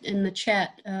in the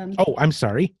chat. Oh, I'm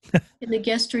sorry. Can the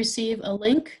guest receive a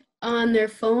link on their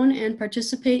phone and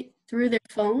participate through their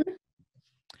phone?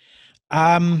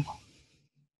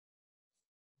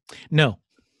 No,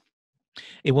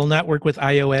 it will not work with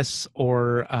iOS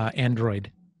or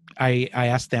Android. I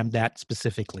asked them that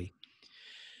specifically.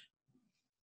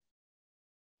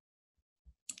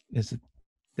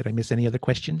 Did I miss any other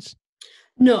questions?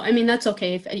 No, I mean, that's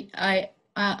okay. If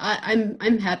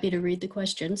I'm happy to read the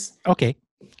questions. Okay,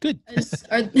 good.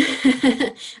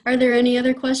 Are there any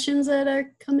other questions that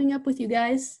are coming up with you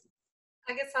guys?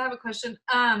 I guess I have a question.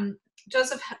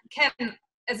 Joseph, can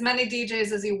as many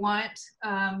DJs as you want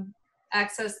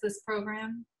access this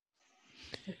program?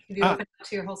 Have you opened it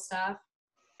to your whole staff?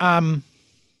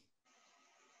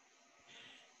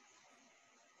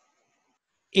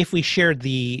 If we shared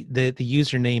the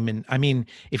username, and I mean,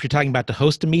 if you're talking about to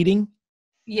host a meeting,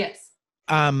 yes.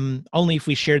 Only if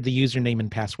we shared the username and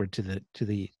password to the.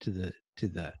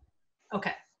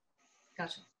 Okay,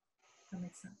 gotcha. That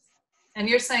makes sense. And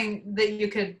you're saying that you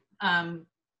could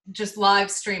just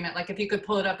live stream it, like if you could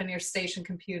pull it up in your station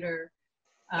computer.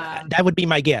 That would be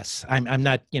my guess. I'm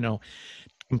not,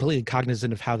 completely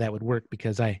cognizant of how that would work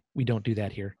because we don't do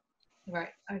that here. Right,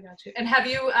 I got you. And have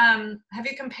you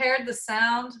compared the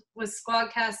sound with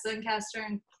Squadcast, Zencaster,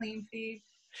 and Clean Feed?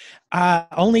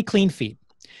 Only Clean Feed.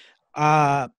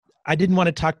 I didn't want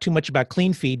to talk too much about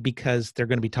Clean Feed because they're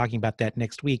going to be talking about that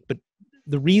next week. But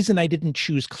the reason I didn't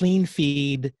choose Clean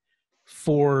Feed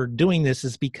for doing this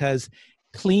is because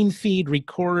Clean Feed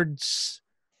records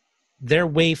their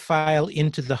WAV file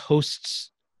into the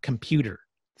host's computer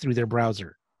through their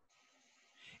browser.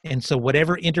 And so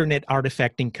whatever internet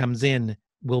artifacting comes in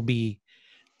will be,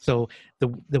 so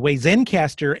the way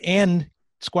Zencaster and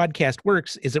Squadcast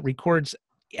works is it records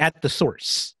at the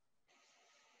source.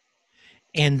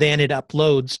 And then it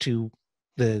uploads to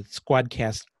the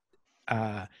Squadcast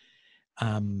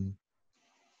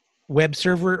web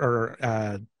server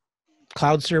or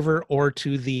cloud server, or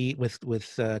to the with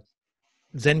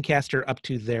Zencaster up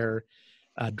to their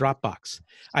Dropbox.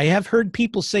 I have heard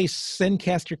people say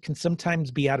Zencaster can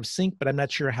sometimes be out of sync, but I'm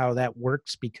not sure how that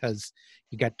works because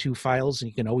you got two files and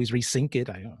you can always resync it.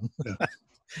 I don't know.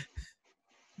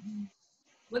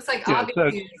 Looks like Yeah, Abby so-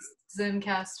 used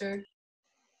Zencaster.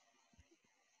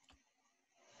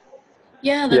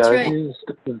 Yeah, that's I've right. used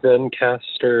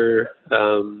Zencaster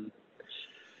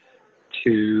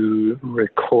to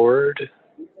record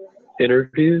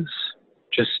interviews,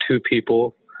 just two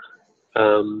people.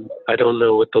 I don't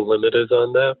know what the limit is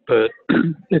on that, but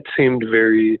it seemed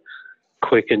very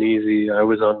quick and easy. I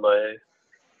was on my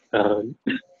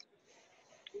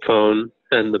phone,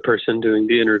 and the person doing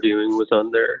the interviewing was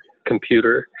on their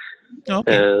computer.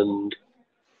 Okay. And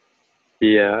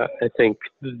yeah, I think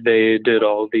they did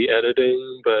all the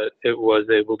editing, but it was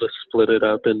able to split it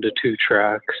up into two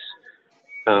tracks,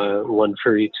 one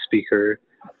for each speaker.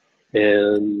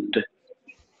 And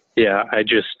yeah,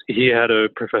 he had a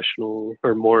professional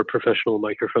or more professional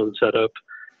microphone setup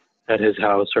at his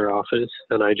house or office,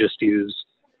 and I just used,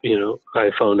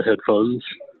 iPhone headphones.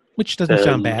 Which doesn't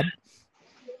sound bad.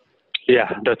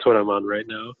 Yeah, that's what I'm on right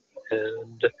now.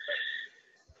 And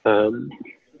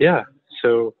yeah,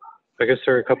 so I guess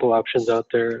there are a couple options out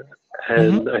there.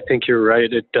 And I think you're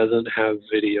right, it doesn't have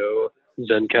video.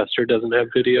 Zencaster doesn't have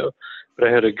video, but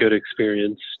I had a good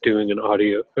experience doing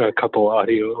a couple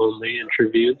audio only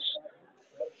interviews.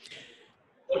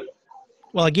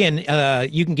 Well, again,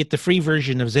 you can get the free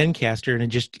version of Zencaster, and it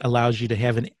just allows you to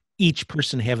have each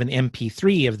person have an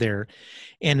MP3 of their,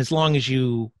 and as long as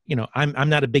I'm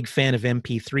not a big fan of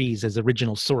MP3s as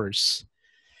original source,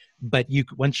 but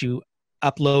once you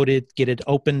upload it, get it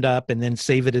opened up, and then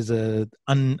save it as a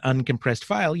uncompressed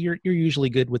file, you're usually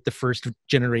good with the first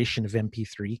generation of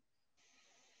MP3.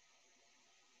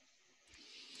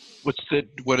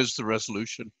 What is the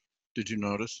resolution? Did you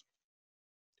notice?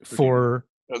 Of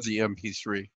the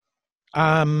MP3.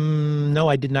 No,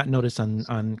 I did not notice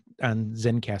on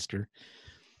Zencaster.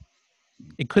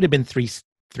 It could have been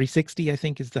 360, I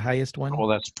think, is the highest one. Well,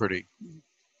 that's pretty.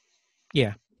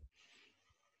 Yeah.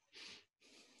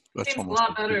 That's Seems almost a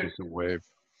lot as big better. as a wave.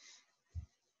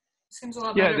 Seems a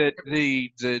lot Yeah, better.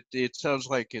 it sounds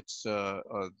like it's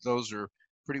those are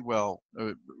pretty well,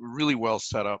 really well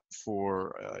set up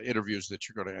for interviews that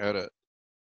you're going to edit.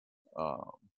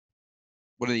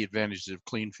 One of the advantages of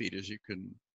CleanFeed is you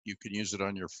can use it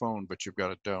on your phone, but you've got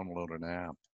to download an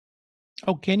app.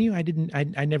 Oh, can you? I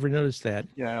never noticed that.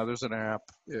 Yeah, there's an app.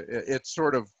 It's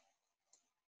sort of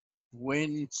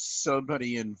when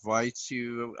somebody invites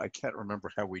you. I can't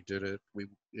remember how we did it.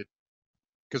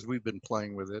 Because we've been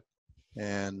playing with it,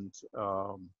 and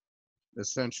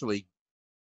essentially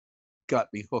got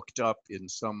me hooked up in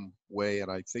some way. And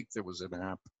I think there was an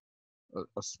app,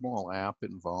 a small app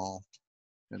involved,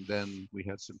 and then we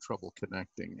had some trouble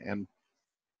connecting. And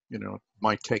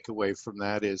my takeaway from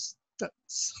that is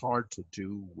that's hard to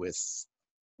do with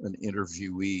an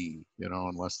interviewee,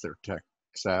 unless they're tech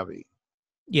savvy.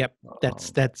 Yep,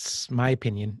 that's my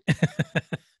opinion.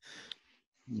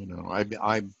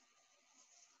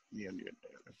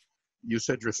 You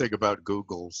said your thing about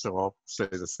Google, so I'll say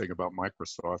the thing about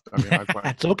Microsoft. I mean, I find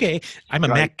that's okay. I'm a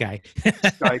Mac guy.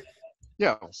 Skype,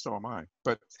 yeah, so am I.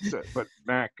 But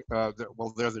Mac, they're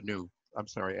the new. I'm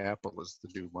sorry, Apple is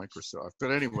the new Microsoft.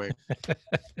 But anyway,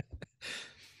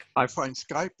 I find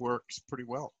Skype works pretty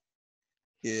well.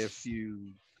 If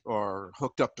you are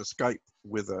hooked up to Skype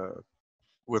with an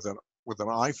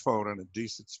iPhone and a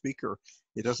decent speaker,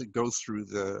 it doesn't go through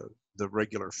the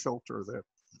regular filter that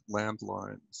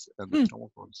landlines and the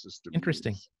telephone system.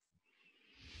 Interesting.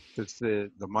 Because the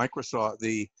Microsoft,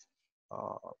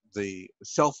 the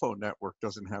cell phone network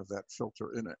doesn't have that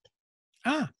filter in it.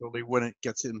 Only when it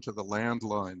gets into the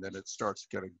landline, then it starts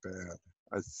getting bad.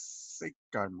 I think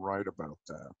I'm right about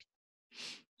that.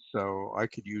 So I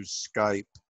could use Skype.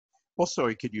 Also,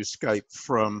 I could use Skype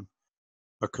from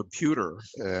a computer,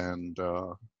 and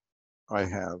I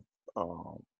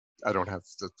don't have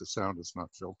the sound is not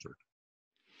filtered.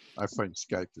 I find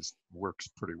Skype works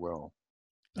pretty well.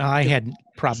 I had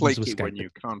problems with Flaky Skype when you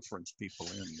conference people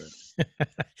in. But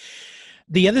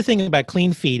the other thing about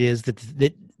CleanFeed is that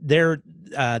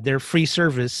their free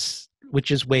service,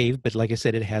 which is waived, but like I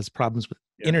said, it has problems with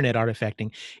internet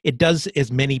artifacting. It does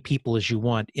as many people as you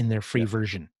want in their free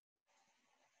version.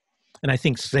 And I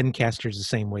think Zencaster is the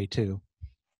same way too.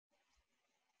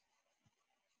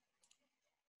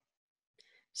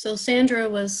 So Sandra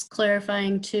was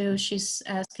clarifying too. She's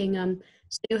asking,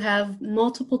 so you have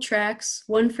multiple tracks,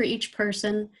 one for each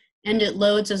person, and it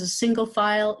loads as a single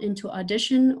file into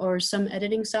Audition or some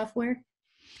editing software?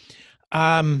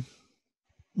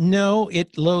 No,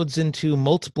 it loads into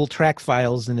multiple track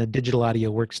files in a digital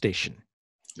audio workstation.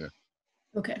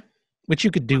 Okay. Which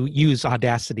you could use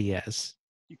Audacity as.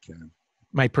 You can.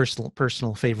 My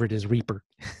personal favorite is Reaper.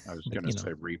 I was going to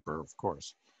say Reaper, of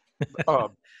course.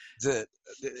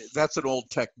 That's an old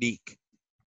technique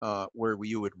where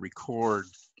you would record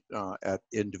at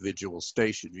individual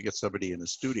stations. You get somebody in a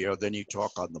studio, then you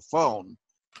talk on the phone,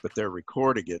 but they're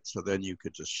recording it, so then you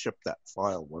could just ship that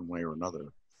file one way or another.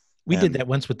 We did that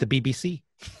once with the BBC.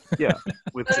 Yeah,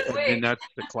 and that's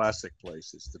the classic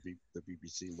places. The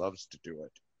BBC loves to do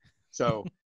it. So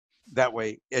that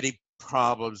way, any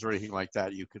problems or anything like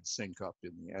that, you could sync up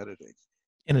in the editing.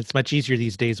 And it's much easier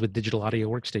these days with digital audio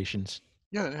workstations.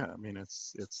 Yeah. I mean,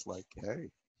 it's like, hey,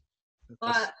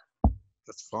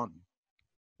 that's fun.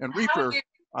 And Reaper,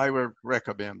 I would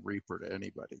recommend Reaper to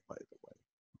anybody, by the way.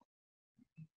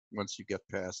 Once you get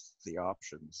past the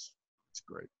options, it's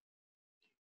great.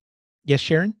 Yes,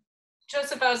 Sharon?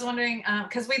 Joseph, I was wondering,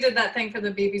 because we did that thing for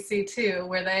the BBC too,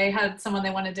 where they had someone they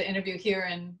wanted to interview here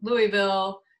in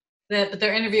Louisville, but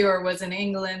their interviewer was in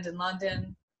England and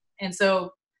London. And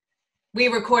so we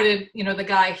recorded, the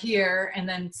guy here and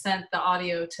then sent the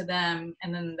audio to them,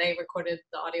 and then they recorded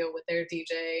the audio with their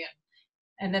DJ,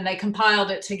 and then they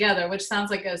compiled it together, which sounds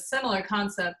like a similar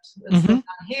concept that's going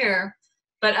on here.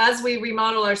 But as we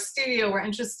remodel our studio,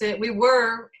 we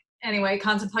were anyway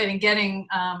contemplating getting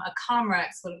a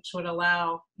Comrex, which would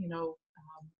allow,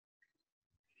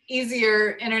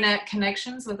 easier internet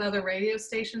connections with other radio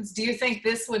stations. Do you think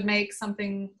this would make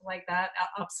something like that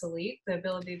obsolete, the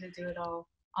ability to do it all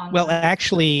online? Well,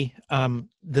 actually,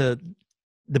 the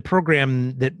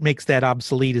program that makes that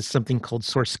obsolete is something called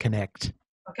Source Connect.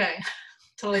 Okay,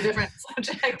 totally different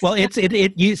subject. Well,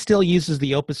 it still uses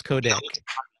the Opus codec,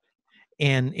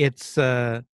 and it's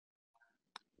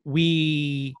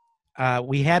we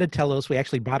had a Telos. We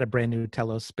actually bought a brand new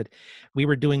Telos, but we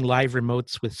were doing live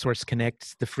remotes with Source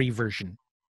Connect, the free version.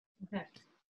 Okay.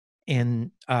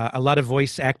 And a lot of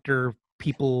voice actor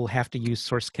people have to use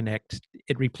Source Connect.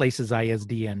 It replaces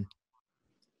ISDN.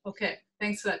 Okay,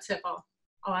 thanks for that tip. I'll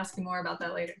ask you more about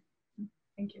that later.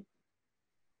 Thank you.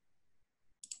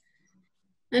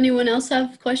 Anyone else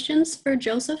have questions for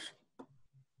Joseph?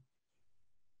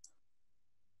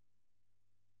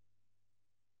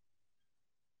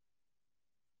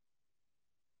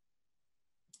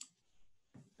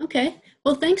 Okay.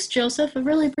 Well, thanks, Joseph. I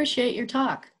really appreciate your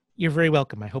talk. You're very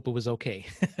welcome. I hope it was okay.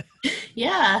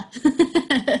 Yeah,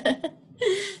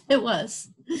 it was.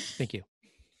 Thank you.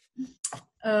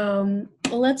 Well,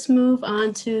 let's move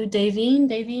on to Davyne.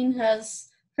 Davyne has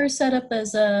her set up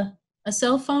as a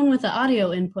cell phone with an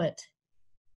audio input.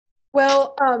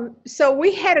 Well, so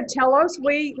we had a Telos.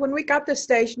 When we got the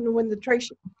station, when the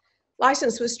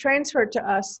license was transferred to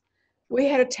us, we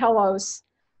had a Telos.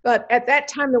 But at that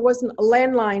time, there wasn't a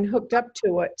landline hooked up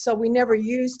to it, so we never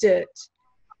used it.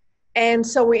 And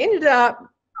so we ended up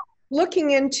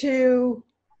looking into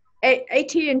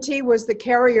AT&T was the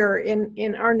carrier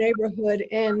in our neighborhood,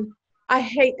 and I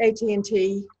hate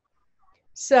AT&T.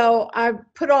 So I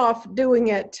put off doing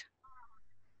it.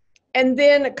 And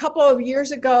then a couple of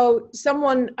years ago,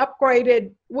 someone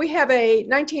upgraded. We have a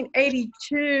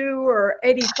 1982 or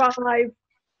 85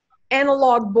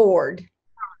 analog board,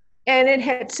 and it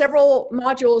had several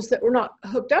modules that were not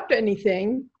hooked up to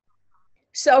anything.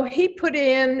 So he put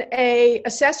in an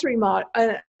accessory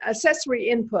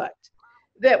input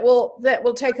that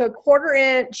will take a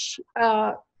 1/4-inch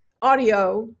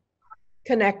audio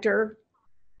connector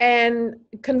and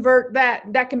convert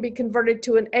that can be converted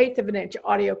to an 1/8 of an inch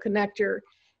audio connector.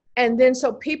 And then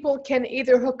so people can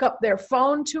either hook up their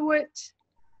phone to it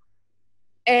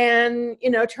and,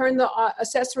 turn the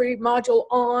accessory module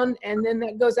on, and then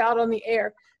that goes out on the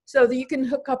air. So that you can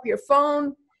hook up your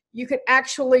phone. You could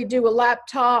actually do a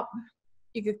laptop.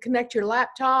 You could connect your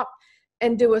laptop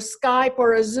and do a Skype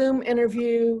or a Zoom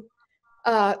interview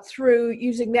through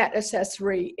using that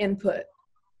accessory input.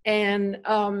 And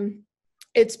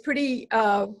it's pretty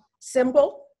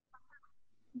simple,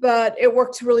 but it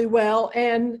works really well.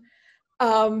 And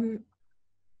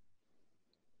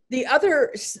the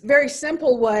other very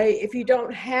simple way, if you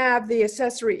don't have the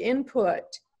accessory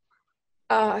input,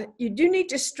 you do need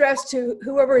to stress to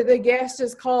whoever the guest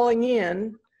is calling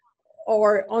in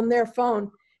or on their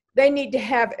phone, they need to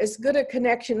have as good a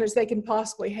connection as they can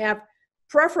possibly have,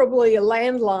 preferably a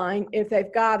landline if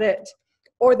they've got it,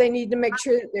 or they need to make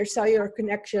sure that their cellular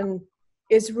connection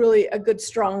is really a good,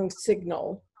 strong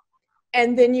signal.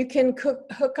 And then you can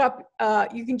hook up,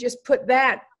 you can just put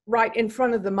that right in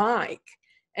front of the mic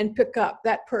and pick up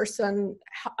that person,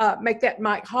 make that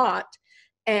mic hot,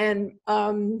 and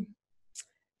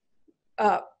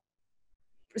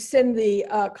send the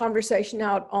conversation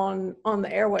out on the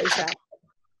airwaves app.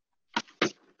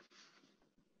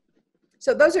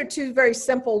 So those are two very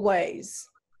simple ways,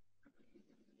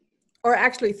 or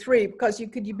actually three, because you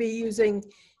could be using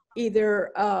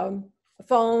either a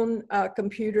phone, a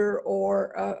computer,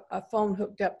 or a phone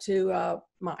hooked up to a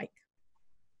mic.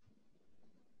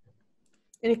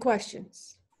 Any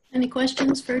questions? Any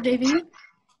questions for Davyne?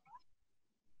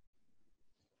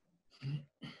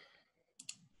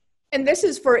 And this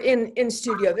is for in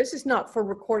studio. This is not for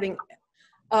recording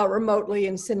remotely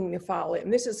and sending the file in.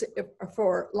 This is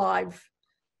for live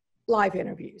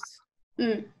interviews.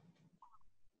 Mm.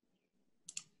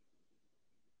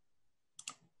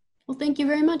 Well, thank you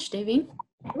very much, Davyne.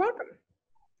 You're welcome.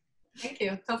 Thank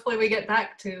you. Hopefully we get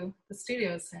back to the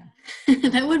studios soon.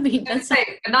 That would be, That's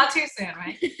safe, but not too soon,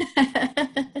 right?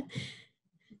 Look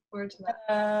forward to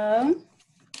that.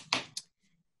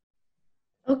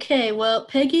 Okay, well,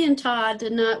 Peggy and Todd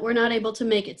were not able to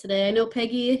make it today. I know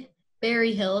Peggy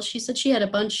Berryhill, she said she did a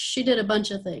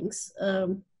bunch of things.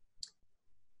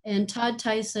 And Todd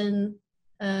Tyson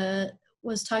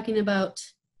was talking about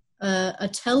a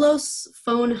Telos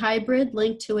phone hybrid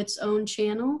linked to its own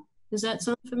channel. Does that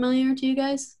sound familiar to you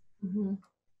guys? Mm-hmm.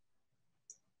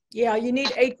 Yeah, you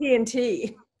need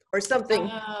AT&T or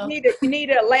something. You need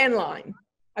a landline,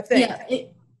 I think.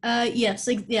 Yeah,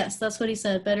 yes, that's what he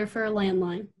said. Better for a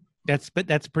landline. That's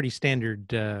pretty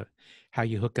standard how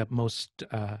you hook up most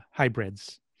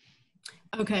hybrids.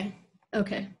 Okay.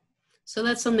 So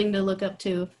that's something to look up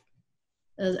too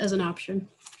as an option.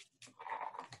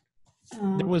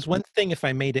 There was one thing, if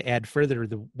I may, to add further.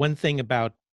 The one thing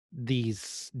about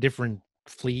these different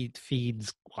fleet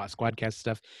feeds, Squadcast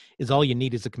stuff, is all you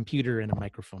need is a computer and a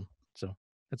microphone. So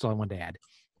that's all I wanted to add.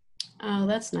 Oh,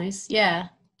 that's nice. Yeah,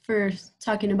 for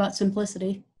talking about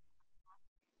simplicity.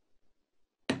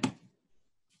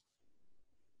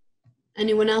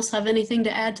 Anyone else have anything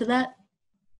to add to that?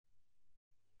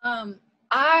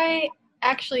 I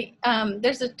actually,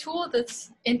 there's a tool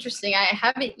that's interesting. I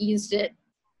haven't used it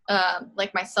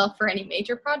like myself for any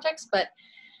major projects, but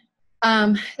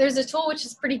there's a tool which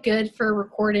is pretty good for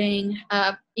recording,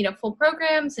 full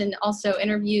programs and also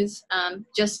interviews,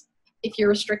 just if you're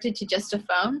restricted to just a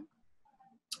phone.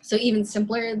 So even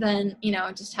simpler than,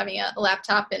 just having a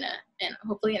laptop and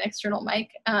hopefully an external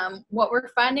mic. What we're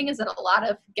finding is that a lot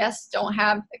of guests don't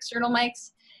have external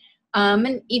mics.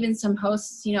 And even some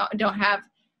hosts, don't have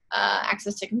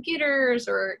access to computers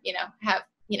or, have,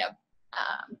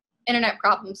 internet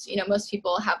problems. Most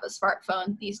people have a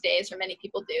smartphone these days, or many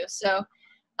people do. So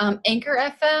Anchor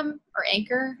FM or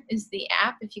Anchor is the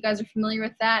app, if you guys are familiar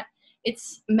with that.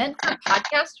 It's meant for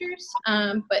podcasters,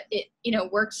 but it,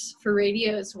 works for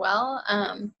radio as well.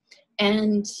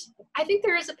 And I think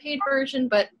there is a paid version,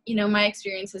 but, my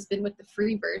experience has been with the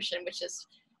free version, which is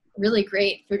really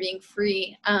great for being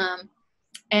free.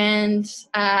 And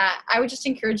I would just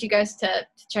encourage you guys to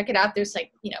check it out. There's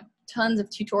tons of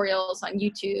tutorials on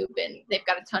YouTube, and they've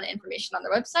got a ton of information on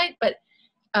their website. But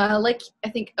like I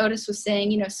think Otis was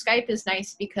saying, Skype is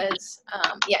nice because,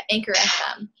 Anchor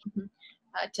FM,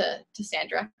 to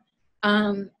Sandra.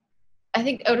 I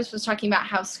think Otis was talking about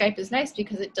how Skype is nice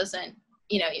because it doesn't,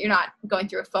 you're not going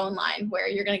through a phone line where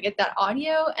you're going to get that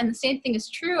audio. And the same thing is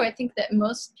true. I think that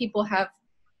most people have,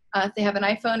 if they have an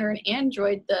iPhone or an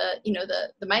Android, the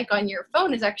mic on your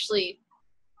phone is actually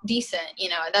decent.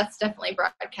 That's definitely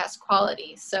broadcast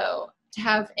quality. So to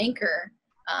have Anchor,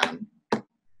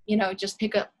 just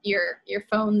pick up your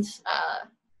phone's,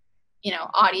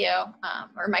 audio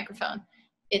or microphone.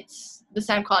 The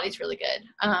sound quality is really good.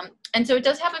 And so it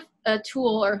does have a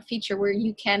tool or a feature where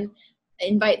you can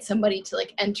invite somebody to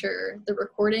enter the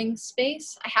recording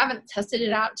space. I haven't tested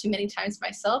it out too many times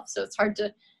myself, so it's hard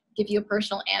to give you a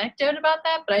personal anecdote about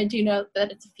that, but I do know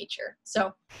that it's a feature.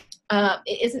 So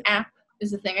it is an app is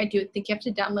the thing. I do think you have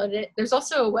to download it. There's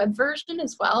also a web version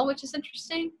as well, which is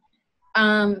interesting.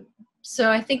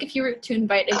 So I think if you were to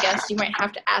invite a guest, you might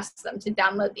have to ask them to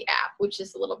download the app, which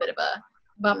is a little bit of a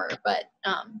bummer, but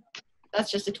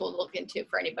that's just a tool to look into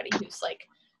for anybody who's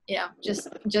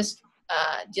just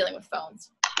dealing with phones.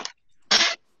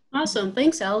 Awesome.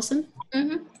 Thanks, Allison.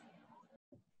 Mm-hmm.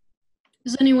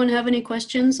 Does anyone have any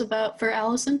questions for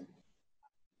Allison?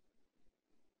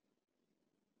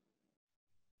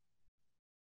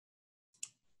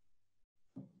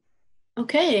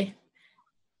 Okay.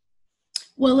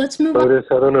 Well, let's move on. Otis,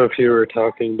 I don't know if you were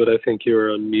talking, but I think you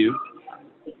were on mute.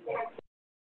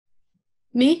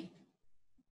 Me?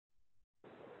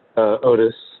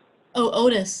 Otis. Oh,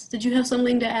 Otis. Did you have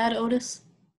something to add, Otis?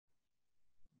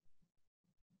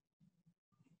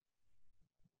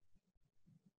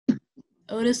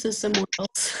 Otis is somewhere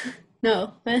else.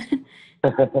 No.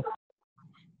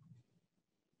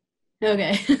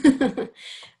 Okay.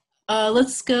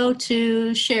 Let's go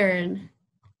to Sharon.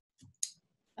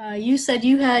 You said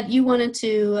you wanted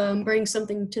to bring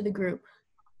something to the group.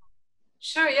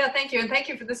 Sure, yeah, thank you. And thank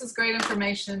you for, this is great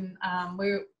information.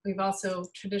 We've also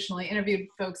traditionally interviewed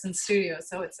folks in studio,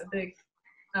 so it's a big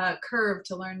curve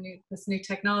to learn this new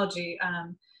technology.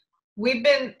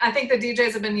 I think the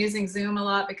DJs have been using Zoom a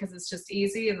lot because it's just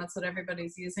easy and that's what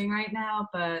everybody's using right now.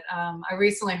 But I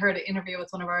recently heard an interview with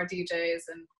one of our DJs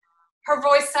and her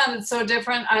voice sounded so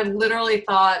different. I literally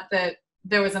thought that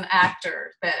there was an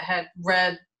actor that had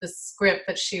read the script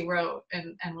that she wrote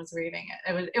and was reading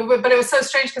it. But it was so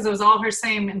strange because it was all her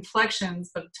same inflections,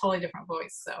 but a totally different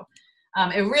voice. So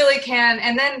it really can,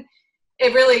 and then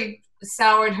it really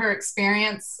soured her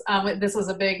experience. This was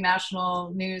a big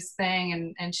national news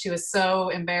thing, and she was so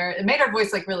embarrassed. It made her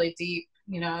voice like really deep,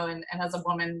 and as a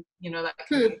woman, that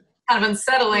can be kind of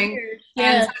unsettling. Yeah.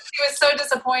 And so she was so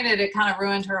disappointed. It kind of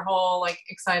ruined her whole like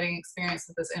exciting experience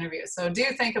with this interview. So do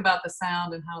think about the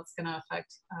sound and how it's going to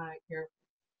affect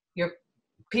your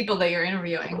people that you're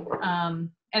interviewing.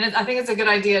 I think it's a good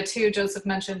idea too. Joseph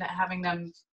mentioned having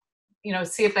them,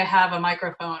 see if they have a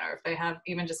microphone or if they have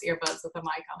even just earbuds with a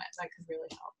mic on it. That could really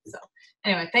help. So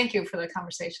anyway, thank you for the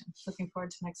conversation. Looking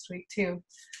forward to next week too.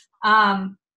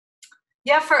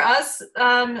 Yeah, for us,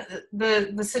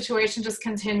 the situation just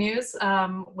continues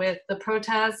with the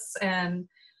protests and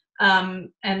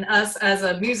us as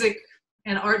a music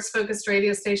and arts-focused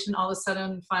radio station, all of a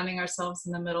sudden finding ourselves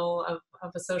in the middle of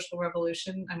a social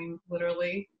revolution. I mean,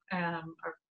 literally, our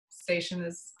station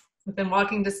is within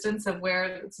walking distance of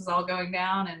where this is all going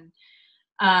down.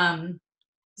 And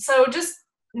so just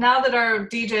now that our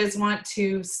DJs want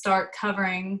to start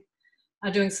covering,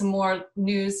 doing some more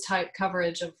news-type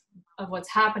coverage of what's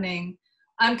happening,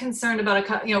 I'm concerned about,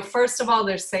 first of all,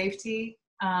 their safety.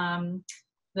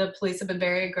 The police have been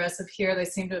very aggressive here. They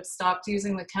seem to have stopped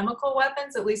using the chemical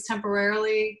weapons, at least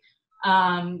temporarily.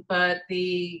 But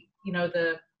the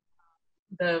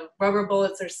rubber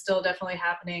bullets are still definitely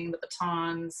happening, the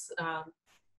batons,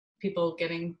 people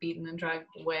getting beaten and dragged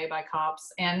away by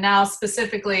cops. And now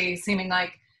specifically seeming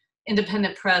like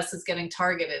independent press is getting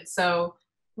targeted. So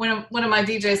when one of my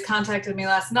DJs contacted me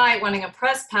last night wanting a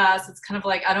press pass, it's kind of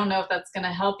like, I don't know if that's going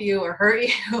to help you or hurt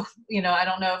you. I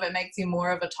don't know if it makes you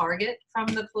more of a target from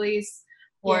the police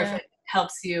or if it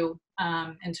helps you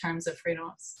in terms of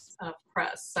freedom of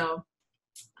press. So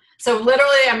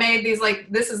literally I made these,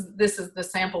 like, this is the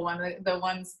sample one, the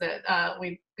ones that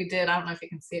we did. I don't know if you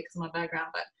can see it because of my background,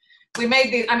 but we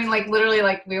made these, I mean, like literally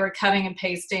like we were cutting and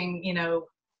pasting,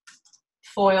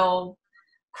 foil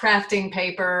crafting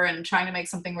paper and trying to make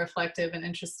something reflective and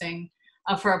interesting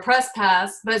for a press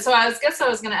pass. But so I guess I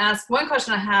was going to ask, one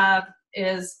question I have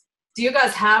is, do you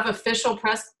guys have official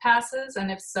press passes?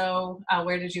 And if so,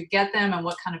 where did you get them and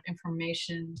what kind of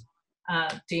information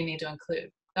do you need to include?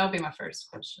 That would be my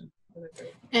first question.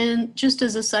 And just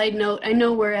as a side note, I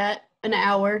know we're at an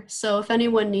hour, so if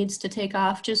anyone needs to take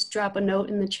off, just drop a note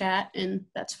in the chat and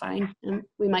that's fine. And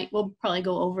we'll probably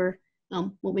go over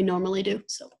what we normally do,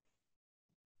 so.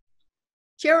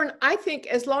 Sharon, I think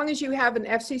as long as you have an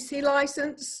FCC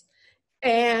license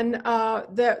and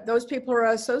those people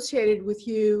are associated with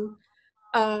you,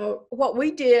 what we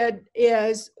did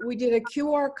is we did a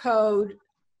QR code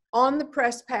on the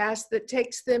press pass that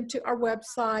takes them to our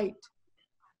website,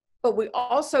 but we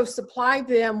also supply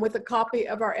them with a copy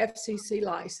of our FCC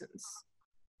license.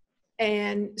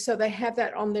 And so they have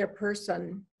that on their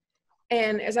person.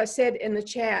 And as I said in the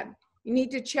chat, you need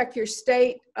to check your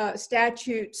state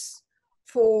statutes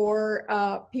for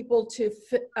people to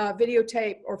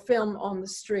videotape or film on the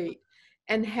street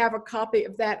and have a copy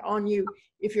of that on you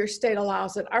if your state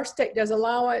allows it. Our state does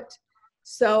allow it,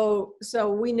 so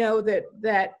we know that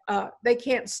they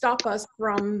can't stop us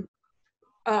from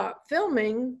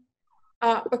filming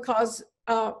because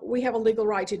we have a legal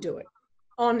right to do it.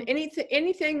 On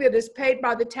anything that is paid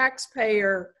by the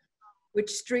taxpayer,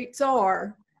 which streets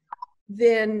are,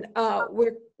 then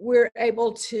we're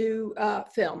able to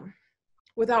film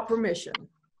without permission.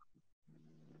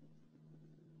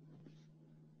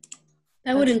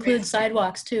 That would include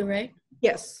sidewalks too, right?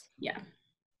 Yes. Yeah.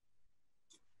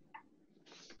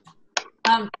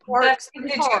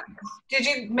 Did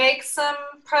you make some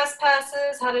press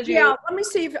passes? How did you? Yeah, let me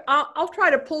see if I'll try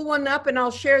to pull one up and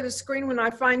I'll share the screen when I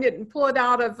find it and pull it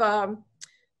out of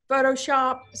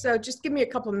Photoshop. So just give me a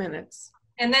couple minutes.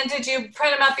 And then did you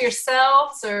print them up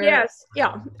yourselves or? Yes,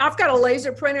 yeah. I've got a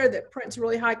laser printer that prints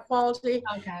really high quality.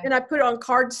 Okay. And I put it on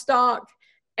cardstock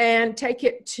and take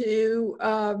it to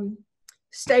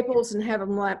Staples and have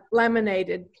them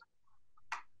laminated.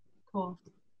 Cool.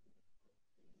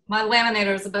 My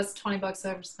laminator is the best $20 I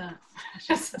ever spent.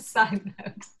 Just a side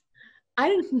note. I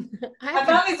didn't. I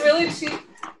found these really cheap.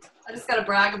 I just got to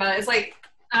brag about it. It's like,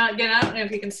 again, I don't know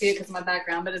if you can see it because of my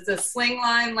background, but it's a sling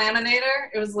line laminator.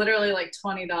 It was literally like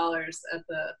 $20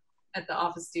 at the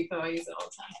Office Depot. I use it all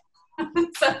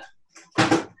the time.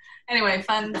 So, anyway,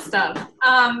 fun stuff.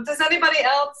 Does anybody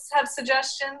else have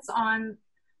suggestions on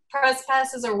press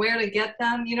passes or where to get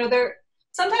them? You know,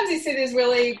 sometimes you see these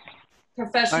really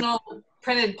professional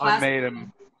printed plastic.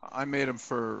 I made them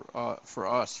for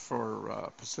us,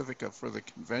 for Pacifica, for the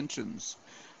conventions,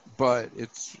 but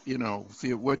it's, you know,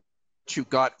 what you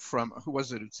got from, who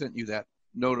was it who sent you that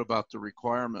note about the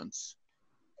requirements?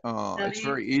 It's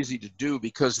very easy to do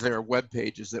because there are web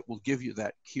pages that will give you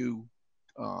that Q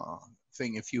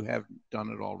thing if you haven't done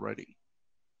it already.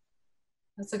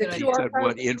 That's a good idea. You said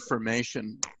what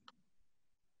information.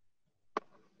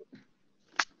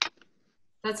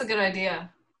 That's a good idea.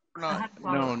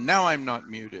 No, now I'm not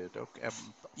muted. Okay.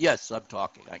 Yes, I'm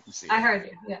talking. I can see it. I heard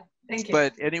you. Yeah. Thank you.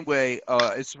 But anyway,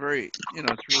 it's very, you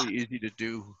know, it's really easy to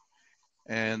do.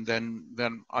 And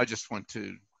then I just went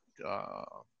to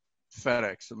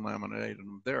FedEx and laminated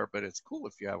them there. But it's cool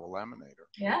if you have a laminator.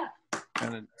 Yeah.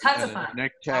 And Tons of a fun.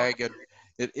 neck tag. And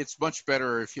it's much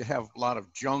better if you have a lot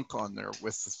of junk on there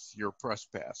with your press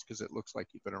pass, because it looks like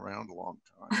you've been around a long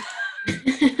time.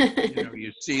 You know,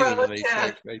 you see them and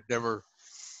they never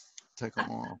take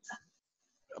them off.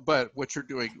 But what you're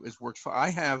doing works fine. I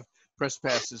have press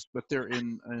passes, but they're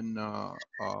in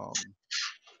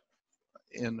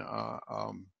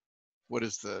what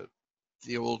is the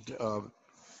old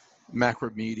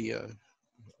Macromedia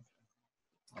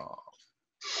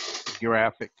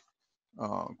graphic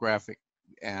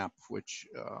app, which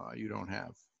you don't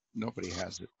have. Nobody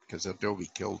has it because Adobe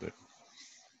killed it.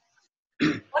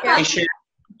 Yeah, Hey,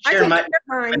 share my.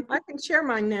 I can share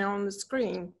mine now on the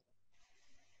screen.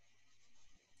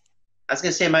 I was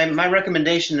going to say my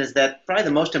recommendation is that probably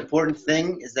the most important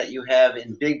thing is that you have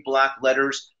in big block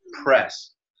letters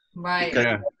press. Right.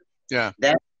 Yeah.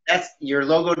 That's your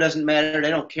logo doesn't matter. They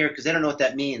don't care because they don't know what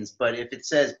that means. But if it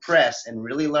says press in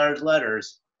really large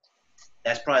letters,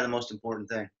 that's probably the most important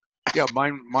thing. Yeah,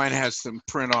 mine has some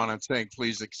print on it saying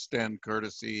please extend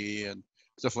courtesy and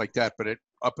stuff like that. But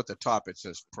up at the top it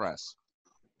says press.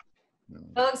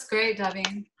 That looks great,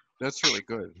 Davyne. That's really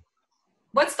good.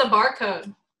 What's the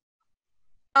barcode?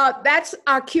 That's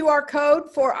our QR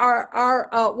code for our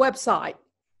website.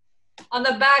 On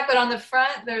the back, but on the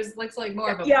front, looks like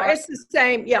more of a barcode. It's the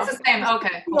same. Yeah, it's the same.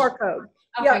 Okay. QR code.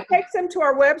 Okay, yeah, it takes them to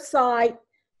our website,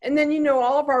 and then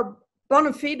all of our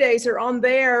bona fides are on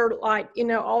there. Like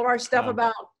all of our stuff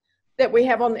about that we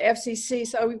have on the FCC,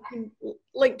 so we can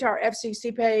link to our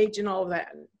FCC page and all of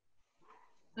that.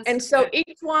 And so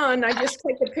each one, I just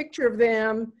take a picture of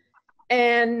them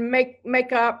and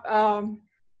make up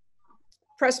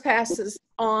press passes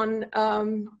on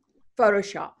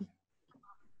Photoshop.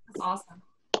 That's awesome.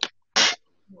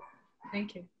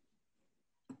 Thank you.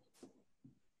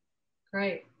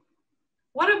 Great.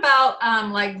 What about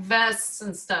like vests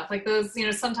and stuff? Like those,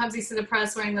 sometimes you see the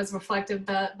press wearing those reflective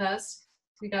vests.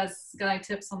 You guys got any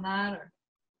tips on that? Or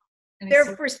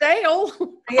they're for sale.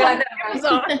 Yeah, on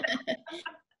Amazon.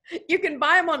 You can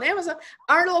buy them on Amazon.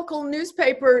 Our local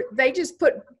newspaper, they just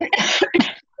put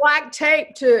black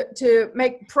tape to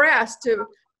make press, to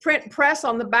print press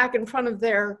on the back and front of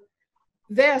their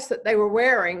vest that they were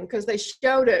wearing, because they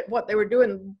showed it, what they were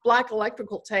doing, black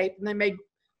electrical tape, and they made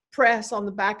press on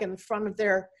the back and front of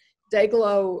their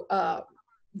Dayglow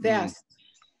vest.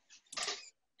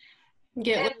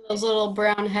 Get one of those little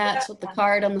brown hats with the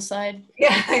card on the side.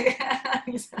 Yeah,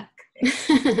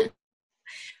 exactly.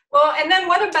 Well, and then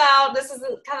what about, this is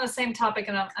kind of the same topic,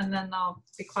 and then I'll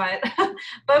be quiet.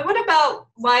 But what about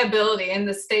liability and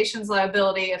the station's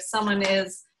liability if someone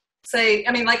is, say,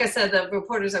 I mean, like I said, the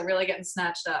reporters are really getting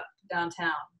snatched up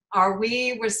downtown. Are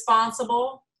we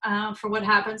responsible for what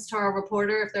happens to our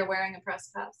reporter if they're wearing a press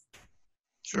pass?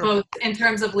 Sure. Both in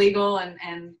terms of legal and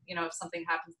if something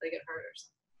happens, they get hurt or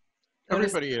something.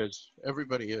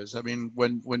 Everybody is. I mean,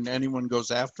 when anyone goes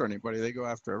after anybody, they go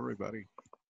after everybody.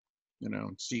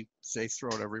 They throw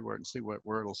it everywhere and see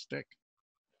where it'll stick.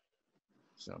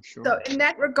 So sure. So in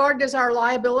that regard, does our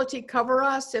liability cover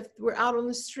us if we're out on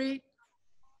the street?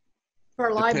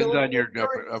 For liability,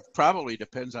 probably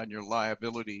depends on your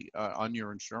liability on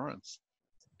your insurance,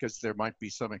 because there might be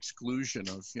some exclusion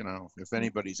of if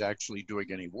anybody's actually doing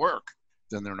any work,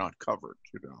 then they're not covered.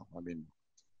 I mean,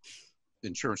 the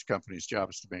insurance company's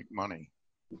job is to make money.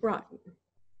 Right.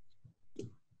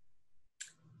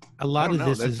 A lot of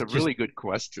this is a really good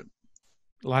question.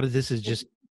 A lot of this is just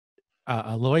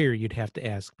a lawyer you'd have to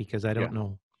ask, because I don't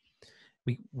know.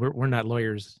 We're not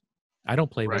lawyers. I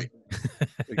don't play right.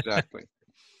 Exactly.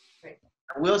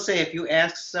 I will say, if you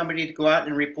ask somebody to go out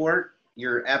and report,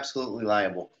 you're absolutely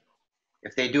liable.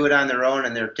 If they do it on their own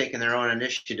and they're taking their own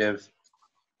initiative,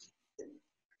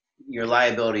 your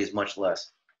liability is much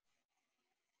less.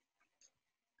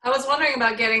 I was wondering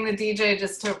about getting the DJ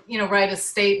just to, write a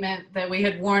statement that we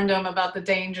had warned them about the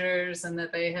dangers and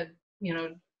that they had,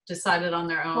 decided on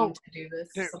their own to do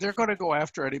this. They're going to go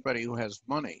after anybody who has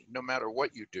money, no matter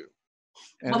what you do.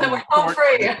 And Well, then the we're home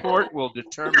free. the court will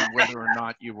determine whether or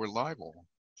not you were liable.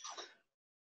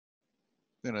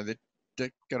 They're going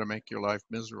to make your life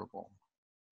miserable,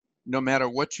 no matter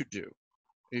what you do.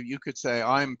 You could say,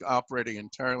 I'm operating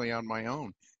entirely on my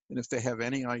own. And if they have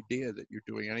any idea that you're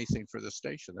doing anything for the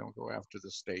station, they'll go after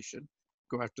the station,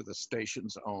 go after the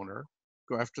station's owner,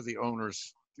 go after the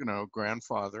owner's,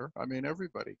 grandfather. I mean,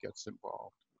 everybody gets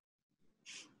involved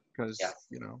because,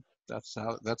 that's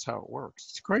how it works.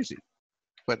 It's crazy,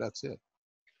 but that's it.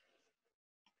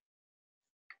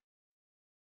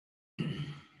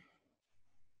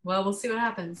 Well, we'll see what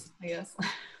happens, I guess.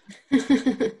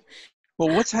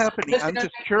 Well, what's happening? I'm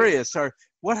just curious.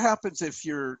 What happens if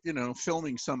you're,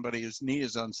 filming somebody whose knee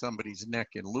is on somebody's neck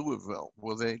in Louisville?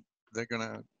 Will they're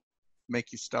gonna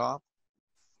make you stop?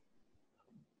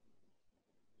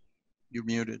 You're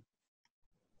muted.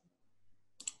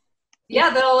 Yeah,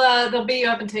 they'll beat you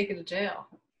up and take you to jail.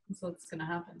 That's what's gonna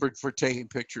happen. For taking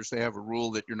pictures, they have a rule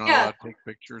that you're not Yeah. allowed to take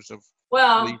pictures of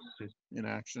Well, police in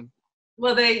action.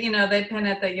 Well, they pin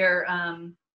it that you're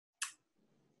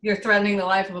threatening the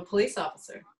life of a police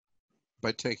officer.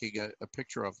 By taking a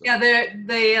picture of them. Yeah,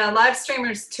 they live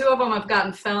streamers. 2 of them have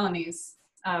gotten felonies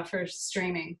for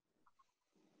streaming.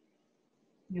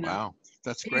 Wow,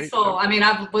 that's great. Peaceful. I mean,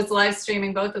 I was live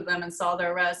streaming both of them and saw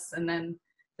their arrests, and then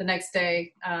the next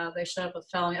day they showed up with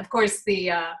felony. Of course,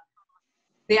 the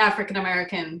African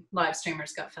American live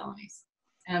streamers got felonies,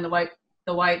 and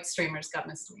the white streamers got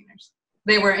misdemeanors.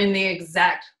 They were in the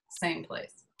exact same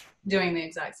place, doing the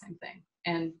exact same thing,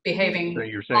 and behaving, So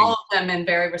you're saying, all of them in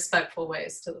very respectful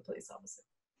ways to the police officer.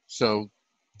 so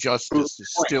justice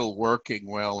is still working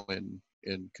well in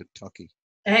Kentucky.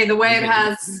 Hey, the way it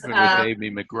has Even with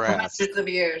Amy McGrath. hundreds of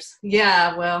years.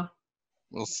 Yeah, well,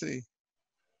 We'll see.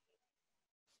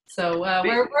 so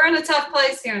we're in a tough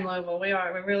place here in Louisville. We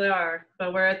really are.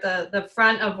 But we're at the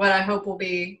front of what I hope will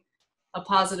be a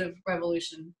positive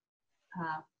revolution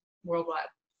worldwide.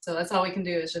 So that's all we can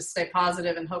do is just stay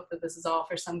positive and hope that this is all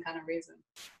for some kind of reason.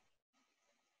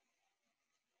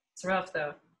 It's rough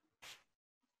though.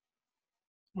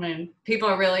 I mean, people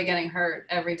are really getting hurt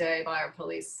every day by our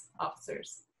police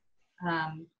officers.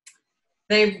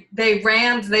 They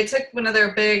took one of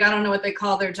their big, I don't know what they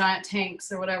call their giant tanks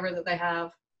or whatever that they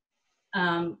have.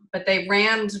 But they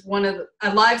rammed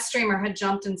a live streamer had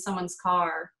jumped in someone's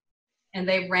car, and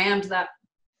they rammed that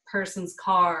person's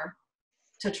car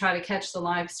to try to catch the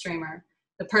live streamer.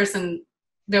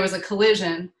 There was a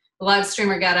collision. The live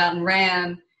streamer got out and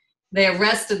ran. They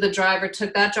arrested the driver,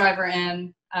 took that driver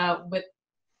in,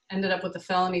 ended up with a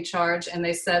felony charge, and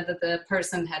they said that the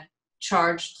person had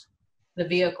charged the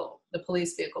vehicle, the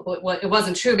police vehicle. But it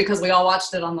wasn't true because we all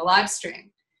watched it on the live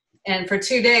stream. And for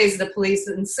 2 days, the police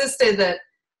insisted that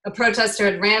a protester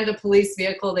had rammed a police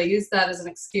vehicle. They used that as an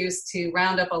excuse to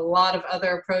round up a lot of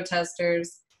other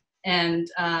protesters. And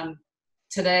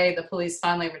today, the police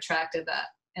finally retracted that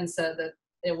and said that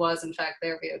it was, in fact,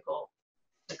 their vehicle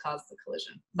that caused the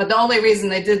collision. But the only reason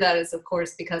they did that is, of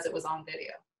course, because it was on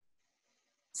video.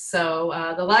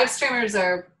 So the live streamers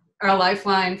are a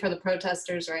lifeline for the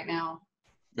protesters right now.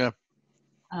 Yeah.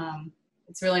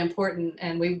 It's really important,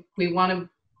 and we want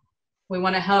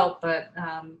to help, but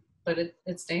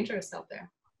it's dangerous out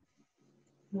there.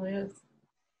 It really is.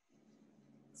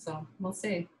 So we'll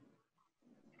see.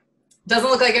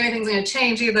 Doesn't look like anything's going to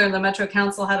change either. The Metro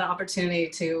Council had an opportunity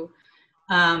to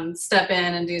step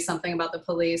in and do something about the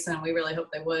police, and we really hope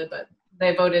they would, but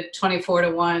they voted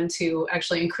 24-1 to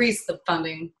actually increase the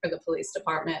funding for the police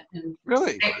department. And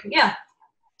really? Yeah,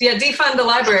 defund the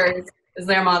libraries is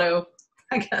their motto,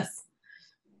 I guess.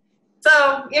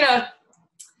 So,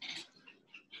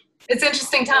 it's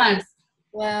interesting times.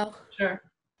 Wow. Sure.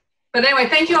 But anyway,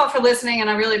 thank you all for listening, and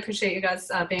I really appreciate you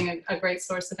guys being a great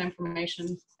source of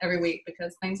information every week,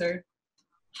 because things are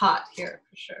hot here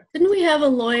for sure. Didn't we have a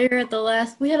lawyer at the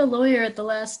last? We had a lawyer at the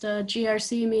last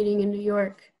GRC meeting in New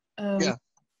York. Yeah.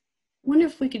 Wonder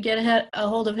if we could get a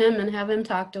hold of him and have him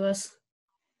talk to us.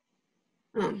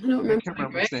 I don't remember. I can't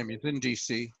remember his name. He's in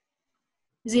D.C.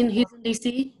 He's in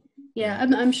D.C. Yeah,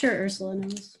 I'm sure Ursula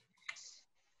knows.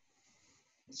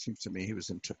 It seems to me he was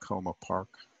in Tacoma Park.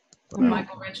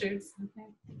 Michael Richards.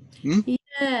 Hmm?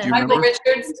 Yeah. Michael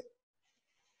Richards.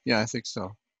 Yeah, I think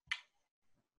so.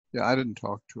 Yeah, I didn't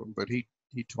talk to him, but he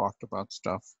he talked about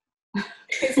stuff.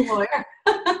 He's a lawyer.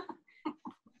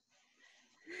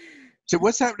 So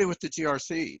what's happening with the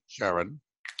GRC, Sharon?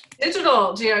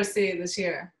 Digital GRC this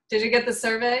year. Did you get the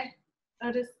survey,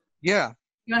 Otis? Yeah.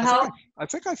 You want help? I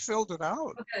think I filled it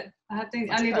out. Okay.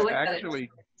 I need to look at it. Actually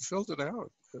filled it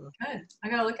out. Good. I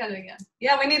gotta look at it again.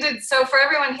 Yeah, we need to. So for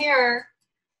everyone here,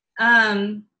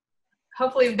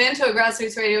 hopefully you've been to a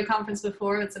grassroots radio conference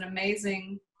before. It's an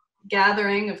amazing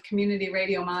gathering of community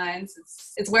radio minds.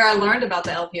 It's where I learned about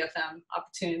the LPFM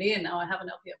opportunity, and now I have an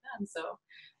LPFM. So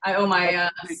I owe my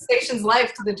station's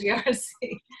life to the GRC.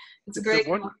 It's a great.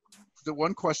 The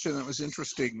one question that was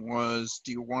interesting was,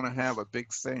 do you want to have a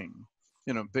big thing,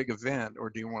 big event, or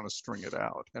do you want to string it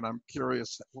out? And I'm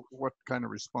curious what kind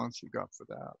of response you got for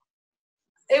that.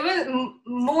 It was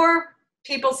more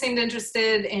people seemed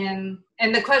interested in,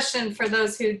 and the question for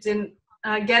those who didn't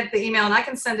get the email, and I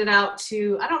can send it out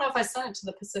to, I don't know if I sent it to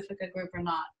the Pacifica group or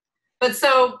not. But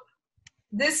so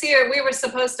this year, we were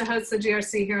supposed to host the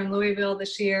GRC here in Louisville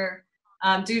this year.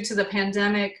 Due to the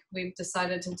pandemic, we've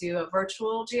decided to do a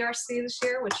virtual GRC this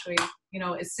year, which we,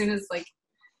 as soon as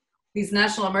these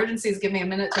national emergencies give me a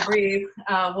minute to breathe,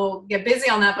 we'll get busy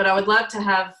on that, but I would love to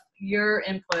have your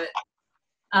input.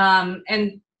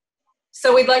 And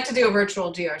so we'd like to do a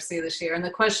virtual GRC this year. And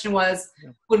the question was,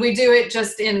 would we do it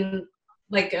just in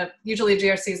usually a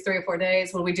GRC is 3 or 4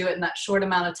 days. Would we do it in that short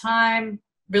amount of time,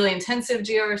 really intensive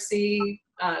GRC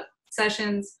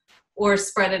sessions, or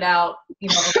spread it out,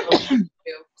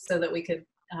 so that we could,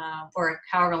 or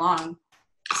however long,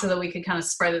 so that we could kind of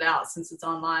spread it out since it's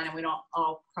online and we don't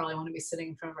all probably want to be sitting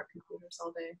in front of our computers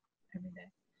all day, every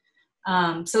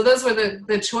day. So those were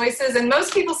the choices, and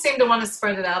most people seem to want to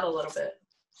spread it out a little bit.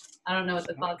 I don't know what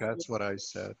the thoughts. That's what I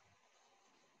said.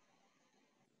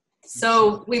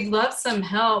 So we'd love some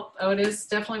help, Otis.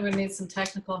 Definitely would need some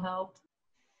technical help.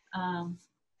 And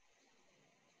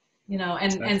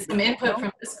some input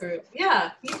from this group.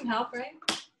 Yeah, you can help, right?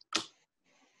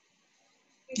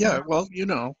 Yeah, well, you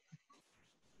know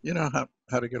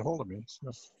how to get hold of me.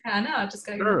 So. Yeah, I know. I just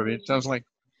got. Sure. I mean, it sounds like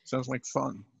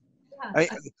fun. Yeah,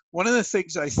 one of the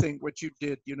things I think what you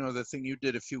did, the thing you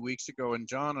did a few weeks ago, and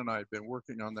John and I have been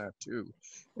working on that too.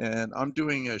 And I'm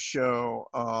doing a show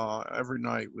every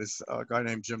night with a guy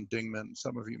named Jim Dingman.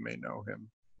 Some of you may know him.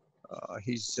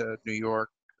 He's New York,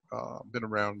 been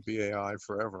around BAI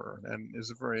forever, and is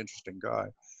a very interesting guy.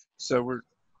 So we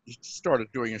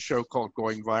started doing a show called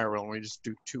Going Viral, and we just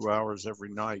do 2 hours every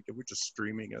night, and we're just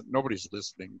streaming it. Nobody's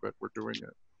listening, but we're doing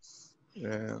it.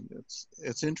 And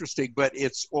it's interesting, but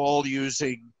it's all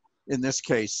using, in this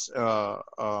case,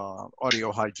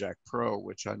 Audio Hijack Pro,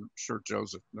 which I'm sure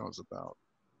Joseph knows about.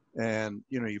 And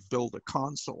you build a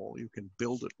console, you can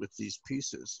build it with these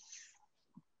pieces.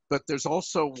 But there's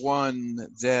also one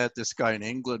that this guy in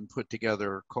England put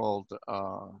together called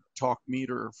Talk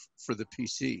Meter for the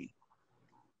PC.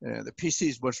 And the PC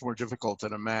is much more difficult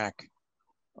than a Mac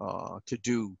to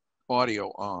do audio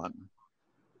on.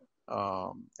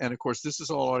 And of course, this is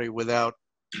all audio without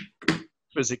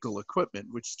physical equipment,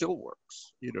 which still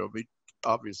works.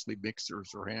 Obviously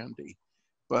mixers are handy,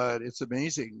 but it's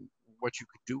amazing what you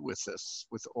could do with this,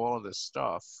 with all of this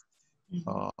stuff.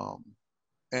 Mm-hmm.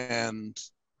 And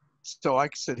so I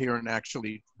could sit here and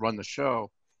actually run the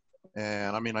show.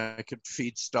 And I mean, I could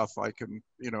feed stuff. I can,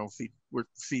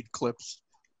 feed clips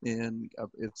in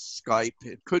it's Skype.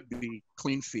 It could be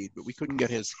clean feed, but we couldn't get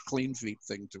his clean feed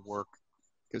thing to work,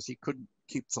 because he couldn't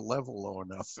keep the level low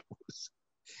enough.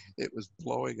 It was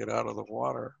blowing it out of the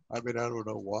water. I mean, I don't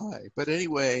know why. But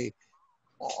anyway,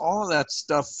 all of that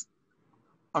stuff,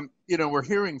 we're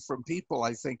hearing from people,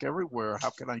 I think, everywhere,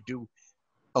 how can I do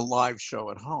a live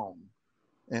show at home?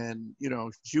 And,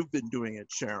 you've been doing it,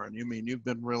 Sharon. You've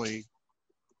been really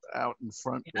out in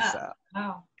front with that.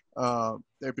 Wow.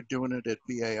 They've been doing it at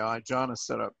BAI. John has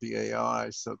set up BAI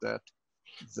so that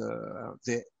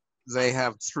they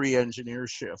have 3 engineer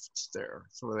shifts there.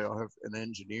 So they all have an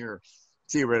engineer.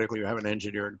 Theoretically, you have an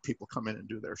engineer and people come in and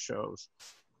do their shows.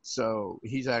 So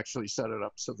he's actually set it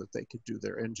up so that they could do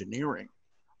their engineering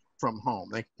from home.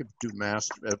 They could do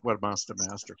webmaster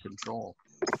master control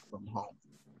from home.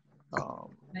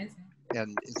 Amazing.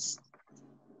 And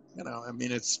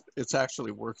it's, it's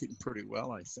actually working pretty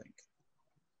well, I think.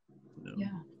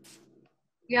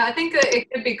 Yeah, I think that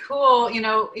it could be cool,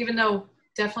 even though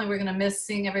definitely we're going to miss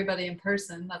seeing everybody in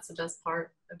person. That's the best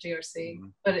part of GRC. Mm-hmm.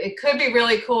 But it could be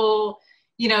really cool,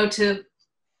 to,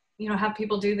 have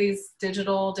people do these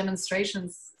digital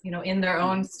demonstrations, in their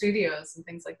own studios and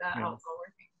things like that, how it's all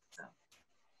working. So.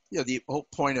 Yeah, the whole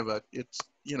point of it, it's,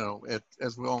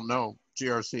 as we all know,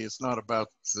 GRC is not about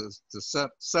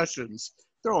the sessions.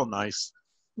 They're all nice,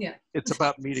 Yeah. It's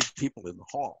about meeting people in the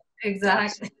hall.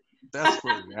 Exactly. That's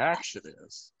where the action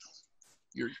is.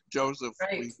 You're Joseph.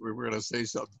 Right. We were going to say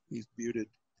something. He's muted.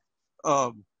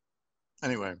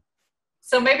 Anyway.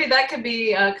 So maybe that could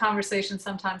be a conversation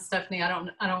sometime, Stephanie. I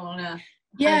don't want to.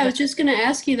 Yeah, I was just going to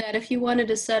ask you that if you wanted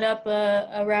to set up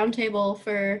a roundtable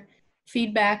for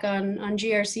feedback on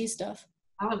GRC stuff.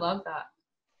 I would love that.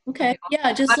 Okay.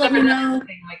 Yeah, just I've let never me done know.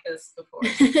 anything like this before.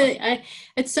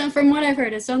 From what I've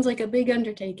heard, it sounds like a big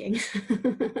undertaking.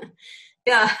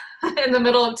 Yeah, in the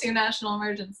middle of 2 national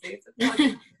emergencies.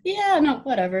 Yeah, no,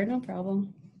 whatever, no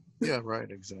problem. Yeah, right,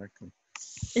 exactly.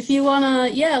 If you wanna,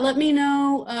 yeah, let me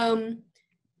know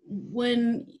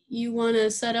when you wanna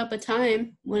set up a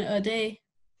time, a day,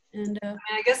 and. I mean,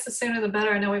 I guess the sooner the better.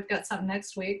 I know we've got something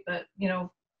next week, but you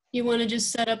know. You want to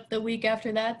just set up the week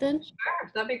after that then?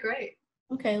 Sure, that'd be great.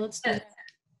 Okay, let's do that.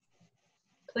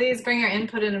 Please bring your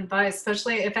input and advice,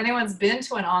 especially if anyone's been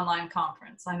to an online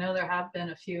conference. I know there have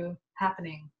been a few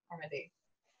happening already.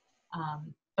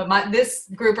 But this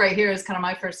group right here is kind of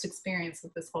my first experience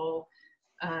with this whole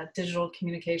digital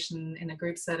communication in a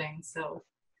group setting. So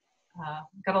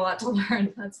got a lot to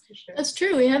learn, that's for sure. That's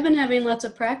true. We have been having lots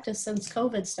of practice since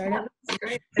COVID started. Yeah, that's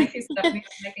great. Thank you, Stephanie,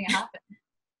 for making it happen.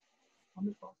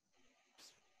 Wonderful.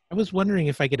 I was wondering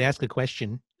if I could ask a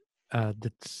question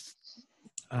that's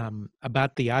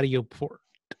about the audio port.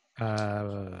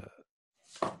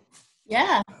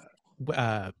 Yeah.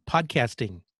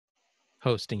 Podcasting,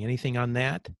 hosting. Anything on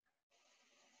that?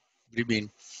 What do you mean?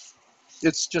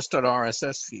 It's just an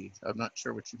RSS feed. I'm not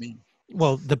sure what you mean.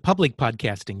 Well, the public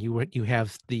podcasting. You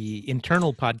have the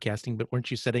internal podcasting, but weren't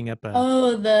you setting up a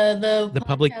the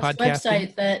public podcast podcasting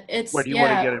website that it's What do you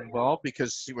want to get involved?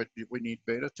 Because we need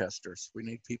beta testers. We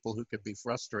need people who could be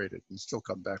frustrated and still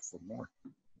come back for more.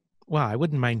 Well, I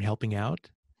wouldn't mind helping out.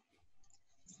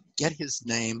 Get his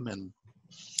name and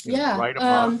yeah. write him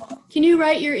up. Can you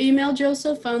write your email,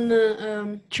 Joseph, on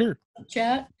the sure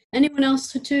chat? Anyone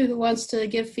else too who wants to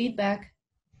give feedback?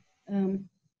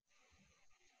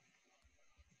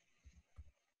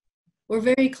 We're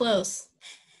very close.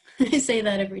 I say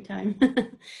that every time.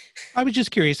 I was just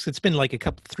curious. It's been like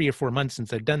 3 or 4 months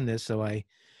since I've done this, so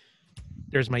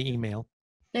there's my email.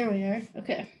 There we are.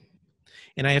 Okay.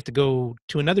 And I have to go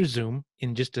to another Zoom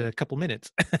in just a couple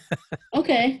minutes.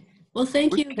 Okay. Well,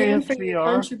 thank you again for your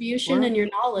KSVR? contribution and your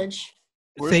knowledge.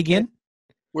 Say again?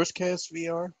 Where's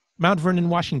KSVR? Mount Vernon,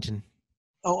 Washington.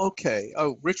 Oh, okay.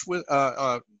 Oh, Rich with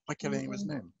I can't name his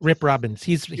name. Rip Robbins.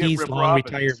 He's Rip long Robbins,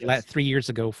 retired yes. 3 years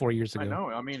ago, 4 years ago. I know.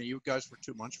 I mean, you guys were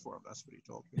too much for him. That's what he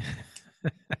told me.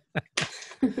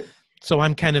 So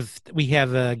we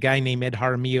have a guy named Ed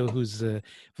Jaramillo who's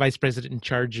vice president in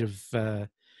charge of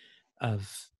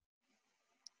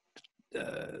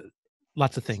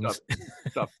lots of things.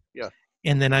 Stuff, yeah.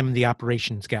 And then I'm the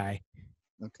operations guy.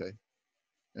 Okay.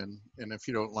 And if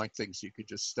you don't like things, you could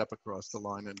just step across the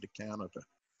line into Canada.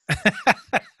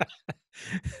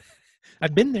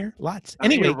 I've been there lots. I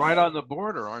mean, Anyway, you're right on the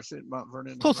border, aren't you, Mount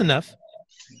Vernon? close enough.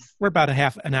 We're about a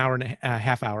half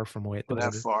hour from away at the That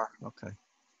border. far, okay.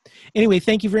 Anyway,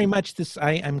 thank you very much.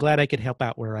 I'm glad I could help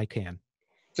out where I can.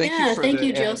 Thank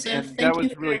you, Joseph. And thank that you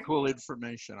was really cool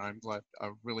information. I'm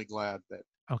really glad that.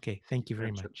 Okay, thank you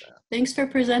very much. That. Thanks for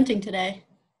presenting today.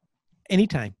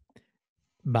 Anytime.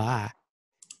 Bye.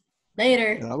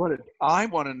 Later. And I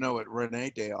want to know what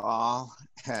Renee Dial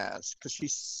has, because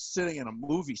she's sitting in a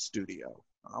movie studio.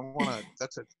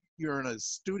 You're in a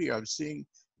studio. I'm seeing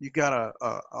you got a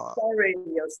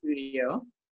radio studio.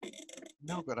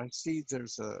 No, but I see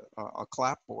there's a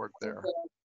clapboard there.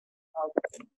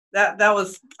 That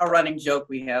was a running joke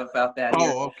we have about that.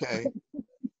 Oh, okay.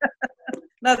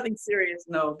 Nothing serious.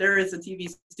 No, there is a TV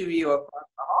studio across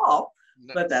the hall,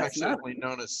 but that's not affectionately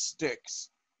known as Sticks.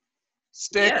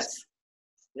 Sticks. Yes.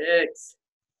 Sticks.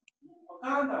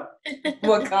 Wakanda.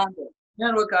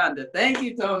 And Wakanda. Thank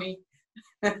you, Tony.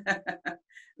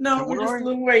 No, we're just a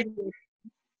little radio.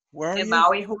 Where are in you?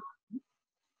 Maui.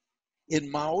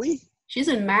 In Maui? She's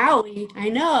in Maui. I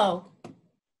know.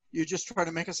 You're just trying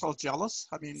to make us all jealous?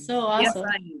 I mean, so awesome.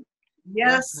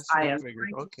 Yes, I am.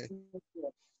 Okay.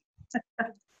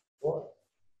 Wow.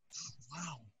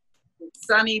 It's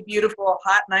sunny, beautiful,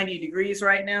 hot 90 degrees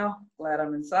right now. Glad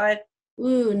I'm inside.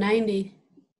 Ooh, 90.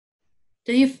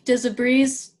 Does a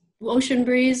breeze, ocean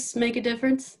breeze, make a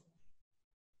difference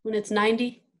when it's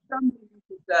 90? Some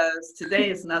it does. Today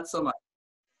is not so much.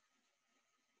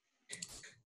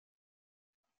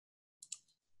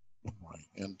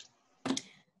 And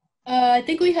I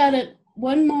think we had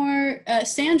one more.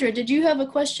 Sandra, did you have a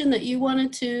question that you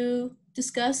wanted to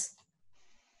discuss?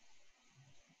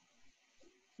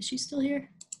 Is she still here?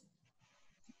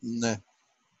 No.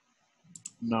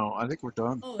 No, I think we're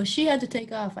done. Oh, she had to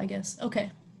take off, I guess.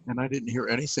 Okay. And I didn't hear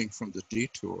anything from the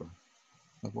detour.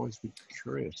 I've always been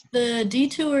curious. The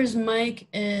detour's mic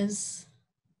is,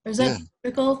 or is that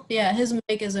vertical? Yeah, his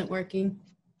mic isn't working.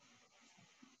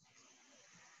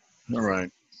 All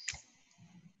right.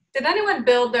 Did anyone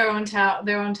build their own tower?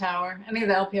 Any of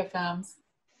the LPFMs?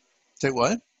 Say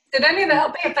what? Did any of the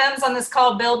LPFMs on this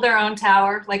call build their own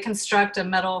tower, like construct a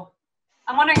metal?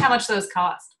 I'm wondering how much those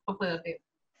cost. Hopefully that'll be.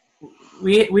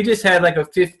 We just had like a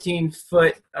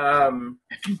 15-foot You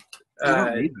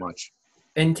don't need much.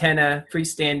 Antenna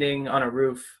freestanding on a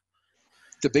roof.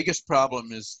 The biggest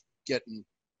problem is getting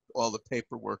all the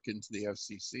paperwork into the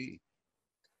FCC,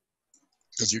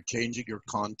 because you're changing your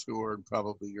contour and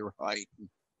probably your height, and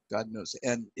God knows.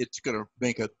 And it's going to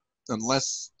make a,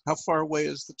 unless, how far away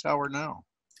is the tower now?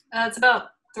 It's about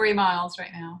 3 miles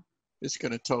right now. It's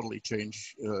going to totally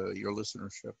change your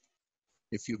listenership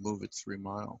if you move it 3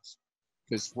 miles.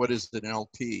 Because what is an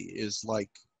LP is like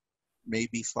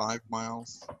maybe 5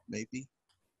 miles, maybe,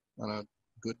 on a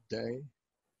good day.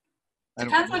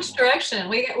 Depends which direction.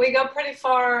 We go pretty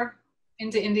far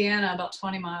into Indiana, about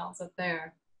 20 miles up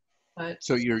there. But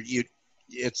so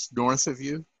it's north of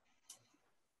you?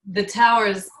 The tower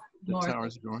is north. The tower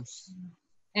is north.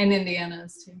 And Indiana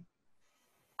is too.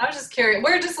 I was just curious.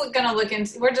 We're just going to look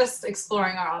into, we're just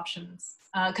exploring our options.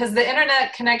 Because the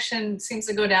internet connection seems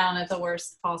to go down at the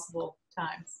worst possible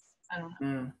times. I don't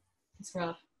know. It's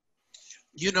rough.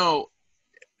 You know,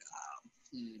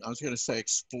 I was going to say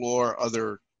explore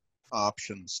other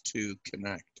options to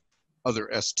connect, other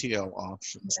STL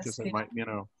options, because it might, you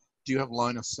know, do you have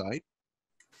line of sight?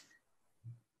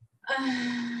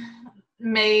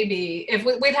 Maybe. If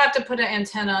we'd have to put an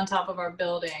antenna on top of our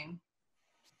building.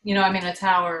 You know, I mean, a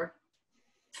tower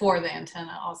for the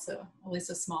antenna also, at least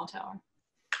a small tower.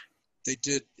 They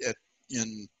did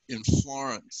in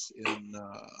Florence, in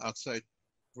outside,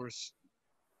 where's,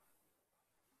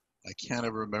 I can't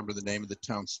ever remember the name of the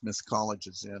town Smith College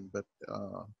is in, but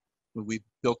when we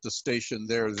built the station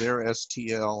there, their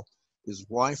STL is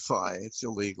Wi-Fi. It's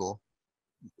illegal,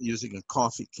 using a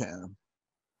coffee can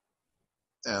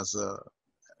as a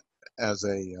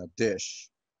dish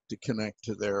to connect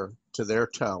to their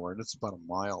tower, and it's about a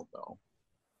mile though.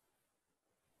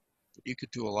 But you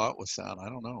could do a lot with that. I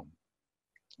don't know.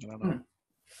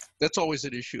 That's always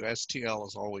an issue. STL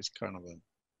is always kind of a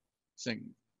thing.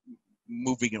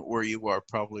 Moving it where you are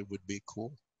probably would be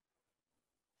cool.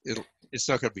 It's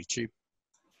not going to be cheap,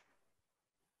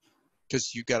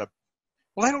 because you got to.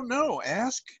 Well, I don't know.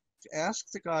 Ask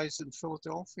the guys in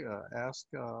Philadelphia. Ask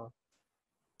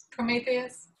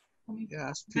Prometheus. Yeah,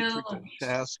 ask Petri Dish.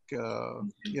 Ask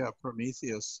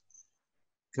Prometheus,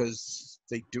 because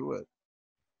they do it.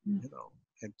 You know,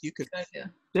 and you could.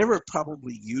 There were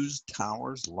probably used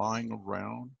towers lying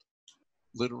around,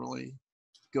 literally.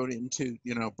 Go into,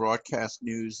 you know, broadcast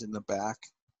news in the back,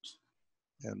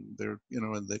 and they're, you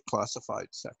know, in the classified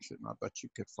section. I bet you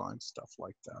could find stuff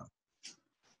like that.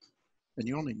 And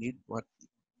you only need what,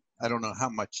 I don't know how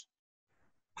much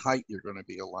height you're going to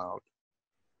be allowed,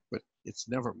 but it's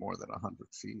never more than 100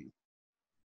 feet.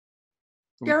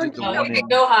 You can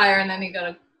go higher, and then you got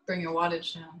to bring your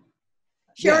wattage down.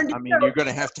 Yeah, I mean, you're going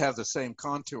to have the same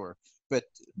contour, but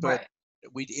right.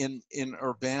 We in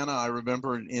Urbana, I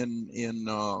remember in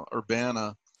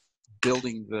Urbana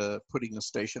putting the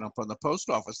station up on the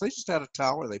post office. They just had a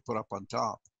tower they put up on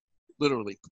top,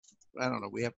 literally. I don't know.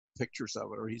 We have pictures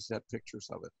of it, or he's had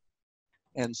pictures of it.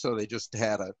 And so they just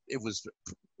had it was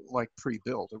like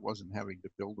pre-built. It wasn't having to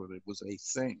build it. It was a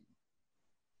thing.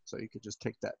 So you could just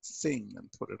take that thing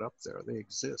and put it up there. They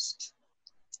exist.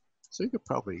 So you could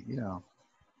probably, yeah.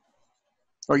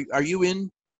 Are you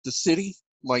in the city?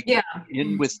 Like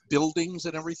in with buildings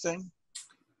and everything?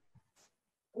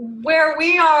 Where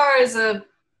we are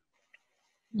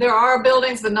there are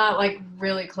buildings, but not like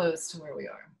really close to where we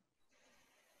are.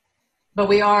 But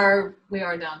we are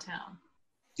downtown.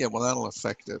 Yeah, well, that'll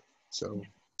affect it. So,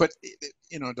 but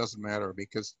you know, it doesn't matter,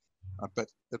 because I bet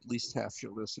at least half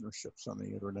your listenership's on the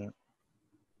internet.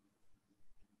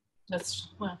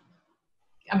 Well,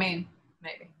 I mean,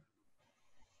 maybe.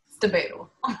 It's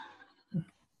debatable.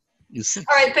 You see?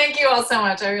 All right, thank you all so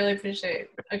much. I really appreciate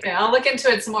it. Okay, I'll look into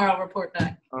it some more. I'll report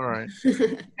back. All right.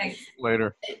 Thanks.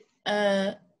 Later.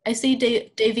 I see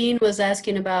Davyne was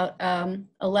asking about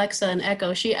Alexa and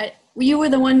Echo. You were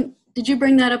the one. Did you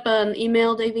bring that up on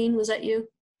email, Davyne? Was that you?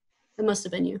 It must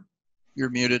have been you. You're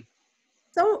muted.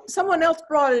 So someone else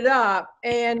brought it up,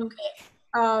 and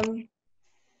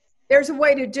there's a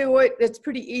way to do it that's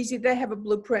pretty easy. They have a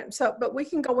blueprint, but we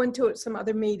can go into it some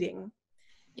other meeting.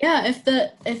 Yeah,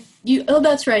 if you oh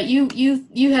that's right.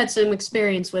 You had some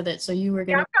experience with it, so you were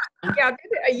gonna Yeah, I did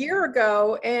it a year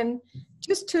ago, and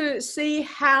just to see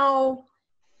how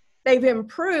they've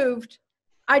improved,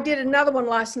 I did another one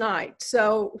last night.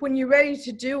 So when you're ready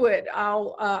to do it,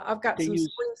 I've got They some use,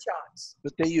 screenshots.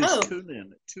 but they use Oh.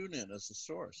 TuneIn as a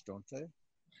source, don't they?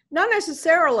 Not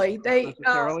necessarily. Not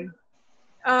necessarily.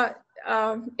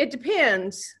 It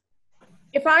depends.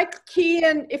 If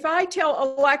I tell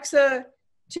Alexa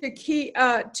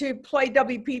to play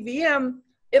WPVM,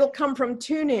 it'll come from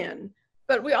TuneIn.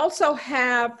 But we also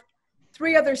have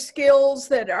 3 other skills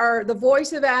that are the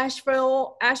voice of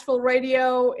Asheville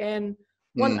radio, and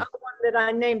one other one that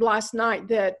I named last night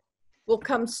that will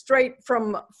come straight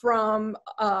from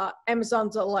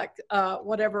Amazon's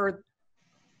whatever,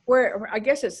 where I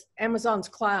guess it's Amazon's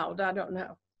cloud. I don't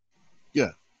know.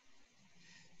 Yeah.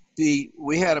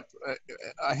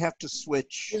 I had to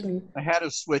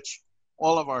switch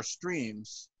all of our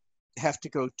streams have to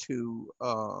go to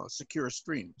secure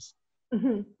streams.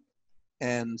 Mm-hmm.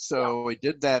 And so I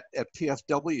did that at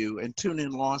PFW, and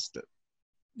TuneIn lost it.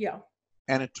 Yeah.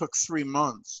 And it took 3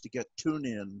 months to get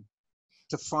TuneIn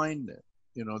to find it.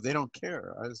 You know, they don't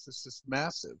care. It's just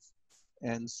massive.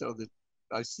 And so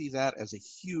I see that as a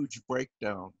huge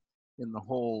breakdown in the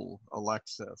whole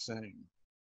Alexa thing,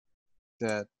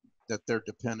 that they're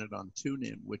dependent on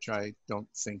TuneIn, which I don't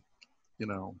think,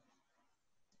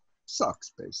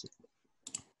 sucks, basically.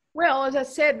 Well, as I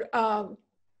said,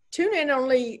 TuneIn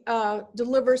only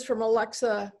delivers from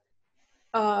Alexa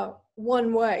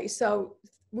one way. So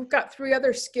we've got 3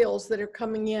 other skills that are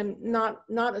coming in, not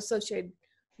associated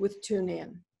with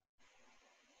TuneIn.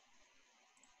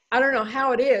 I don't know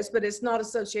how it is, but it's not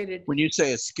associated. When you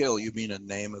say a skill, you mean a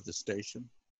name of the station?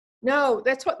 No,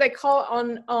 that's what they call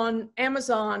on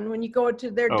Amazon when you go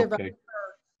into their developer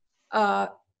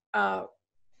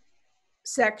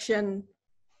section.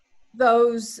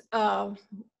 Those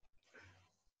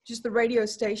just the radio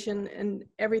station and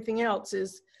everything else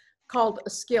is called a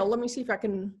skill. Let me see if I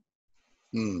can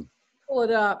pull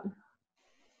it up.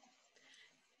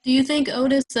 Do you think,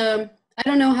 Otis, I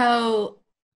don't know how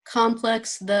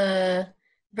complex the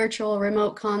virtual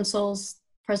remote consoles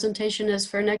presentation is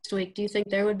for next week. Do you think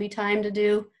there would be time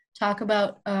to talk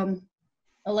about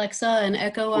Alexa and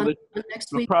Echo on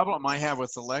next week? The problem I have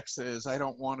with Alexa is I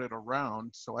don't want it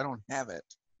around, so I don't have it.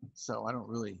 So I don't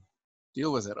really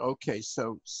deal with it. Okay,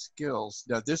 so skills.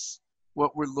 Now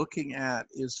what we're looking at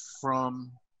is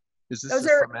from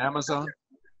Amazon?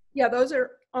 Yeah, those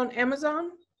are on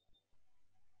Amazon.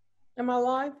 Am I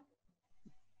live?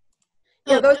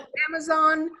 Yeah, those are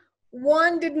Amazon.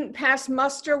 One didn't pass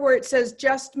muster where it says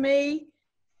just me.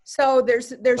 So there's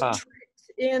tricks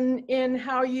in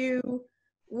how you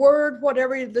word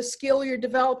whatever the skill you're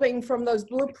developing from those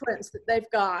blueprints that they've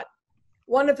got.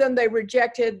 One of them they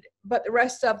rejected, but the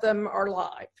rest of them are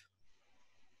live.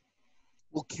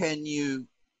 Well,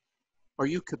 are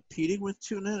you competing with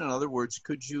TuneIn? In other words,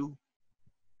 could you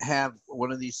have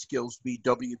one of these skills be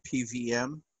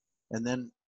WPVM and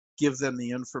then give them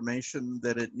the information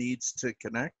that it needs to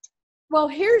connect? Well,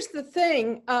 here's the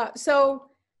thing.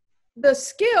 So the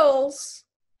skills,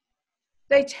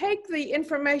 they take the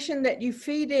information that you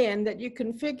feed in, that you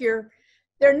configure.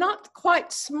 They're not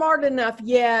quite smart enough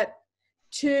yet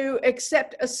to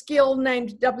accept a skill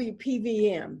named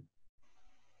WPVM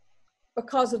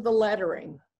because of the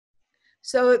lettering.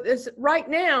 So right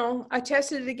now, I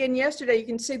tested it again yesterday. You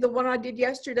can see the one I did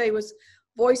yesterday was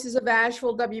Voices of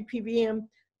Asheville WPVM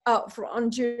on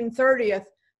June 30th.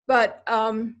 But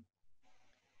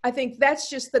I think that's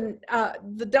just the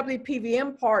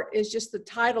WPVM part is just the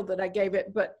title that I gave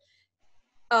it. But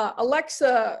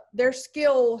Alexa, their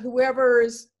skill, whoever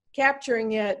is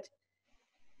capturing it,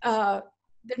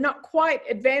 they're not quite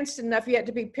advanced enough yet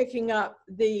to be picking up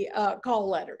the call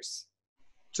letters.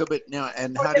 So, but now,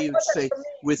 and how do you say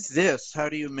with this? How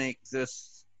do you make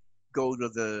this go to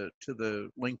the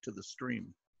link to the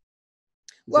stream?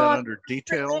 Is that under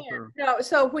details or? No.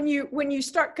 So when you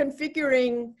start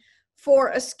configuring for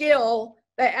a skill,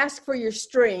 they ask for your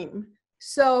stream.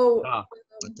 So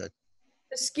okay.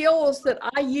 The skills that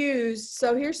I use.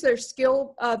 So here's their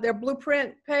skill, their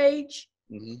blueprint page.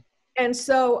 Mm-hmm. And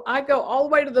so I go all the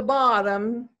way to the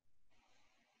bottom,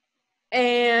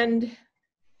 and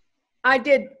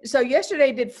yesterday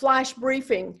I did flash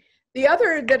briefing. The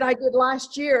other that I did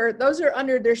last year, those are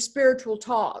under their spiritual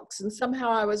talks, and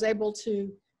somehow I was able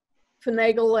to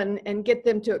finagle and get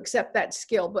them to accept that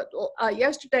skill. But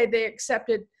yesterday they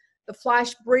accepted the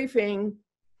flash briefing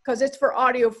because it's for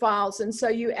audio files, and so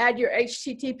you add your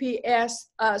HTTPS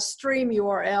stream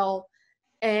URL,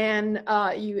 and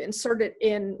you insert it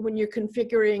in when you're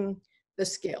configuring the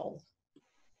skill.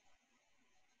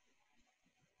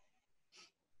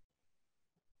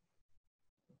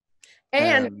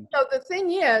 And so the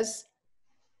thing is,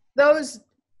 those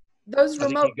I think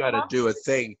remote you got to do a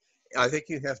thing. I think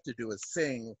you have to do a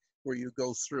thing where you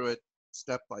go through it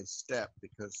step by step,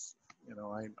 because you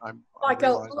know I'm like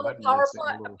a little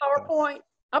PowerPoint.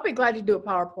 I'll be glad to do a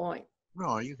PowerPoint.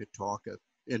 No, you could talk it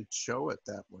and show it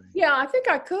that way. Yeah, I think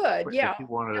I could. But yeah. if you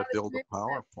wanted to build a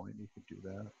PowerPoint, you could do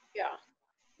that. Yeah.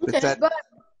 But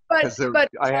okay. But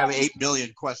I have 8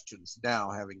 million questions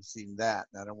now, having seen that,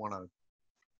 and I don't want to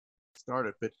start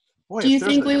it. But boy, do you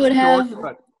think we would have?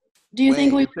 Do you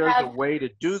think we if there's a way to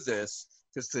do this?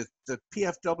 Because the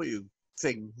PFW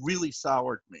thing really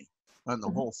soured me on the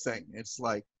whole thing. It's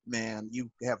like, man, you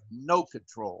have no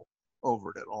control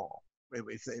over it at all.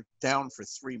 If they're down for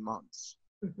 3 months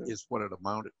is what it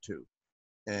amounted to.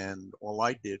 And all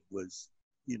I did was,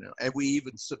 you know, and we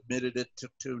even submitted it to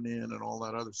tune in and all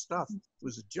that other stuff. It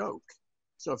was a joke.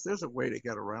 So if there's a way to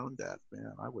get around that,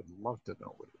 man, I would love to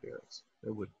know what it is.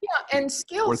 It would and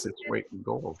skills worth its weight in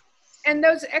gold. And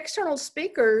those external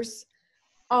speakers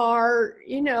are,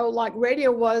 you know, like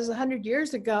radio was 100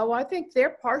 years ago. I think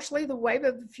they're partially the wave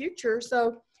of the future.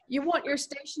 So you want your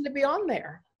station to be on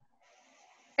there.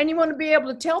 And you want to be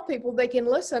able to tell people they can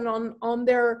listen on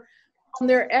their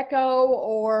Echo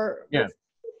or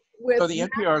with so the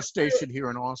NPR station here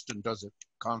in Austin does it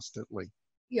constantly.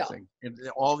 Yeah. And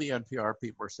all the NPR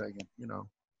people are saying it, you know,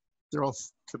 they're all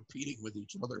competing with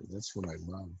each other. That's what I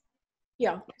love.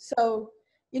 Yeah. So,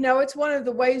 you know, it's one of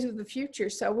the ways of the future.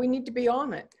 So we need to be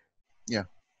on it. Yeah.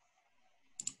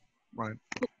 Right.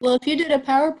 Well, if you did a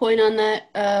PowerPoint on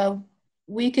that,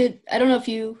 we could, I don't know if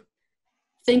you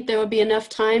think there would be enough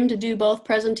time to do both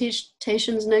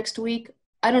presentations next week.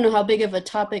 I don't know how big of a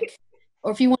topic,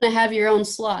 or if you want to have your own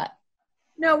slot.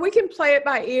 No, we can play it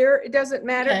by ear. It doesn't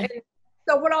matter. Okay. And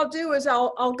so what I'll do is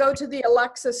I'll go to the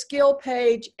Alexa skill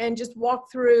page and just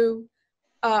walk through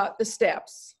the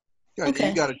steps. Yeah, okay.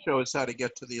 You got to show us how to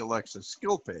get to the Alexa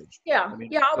skill page. Yeah, I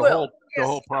mean, yeah, I will. The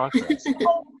whole process.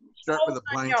 Start with a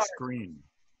blank screen.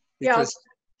 Because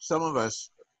some of us,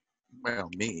 well,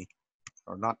 me,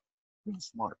 are not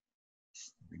smart.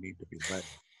 We need to be led.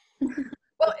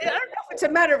 Well, I don't know if it's a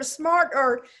matter of smart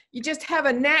or you just have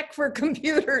a knack for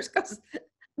computers, because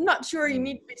I'm not sure you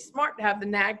need to be smart to have the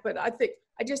knack, but I think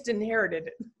I just inherited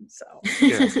it. So I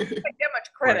don't get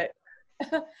much credit.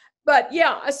 Right. But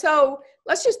yeah, so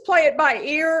let's just play it by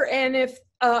ear. And if,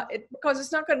 because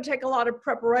it's not going to take a lot of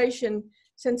preparation,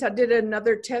 since I did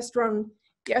another test run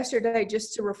yesterday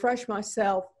just to refresh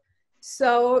myself.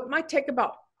 So it might take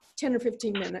about 10 or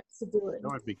 15 minutes to do it.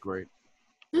 That would be great.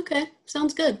 Okay,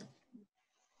 sounds good.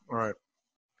 All right.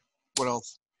 What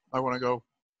else? I want to go.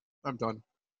 I'm done.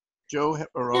 Joe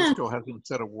Orozco hasn't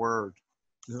said a word.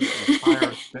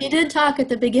 He did talk at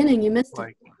the beginning. You missed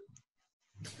it.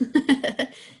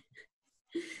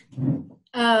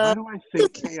 Why do I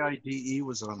think KIDE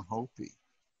was on Hopi?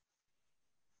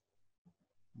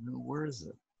 No, where is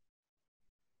it?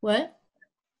 What?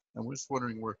 I'm just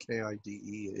wondering where KIDE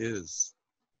is.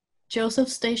 Joseph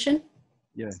Station?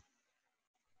 Yeah.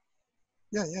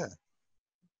 Yeah, yeah.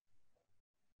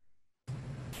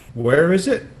 Where is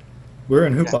it? We're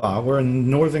in Hoopa. Yeah. We're in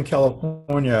Northern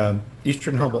California,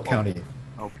 Eastern Humboldt County.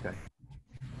 Okay.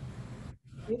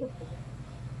 Beautiful.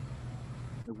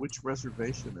 Which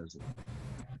reservation is it?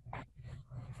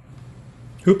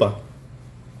 Hoopa.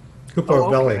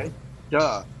 Hoopa Valley.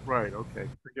 Duh. Right. Okay.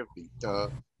 Forgive me. Duh.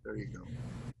 There you go.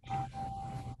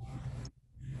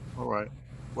 All right.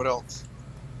 What else?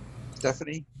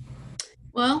 Stephanie?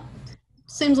 Well,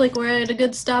 seems like we're at a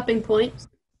good stopping point.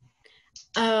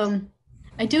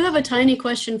 I do have a tiny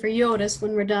question for you, Otis,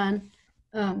 when we're done.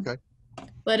 Okay.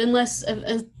 But unless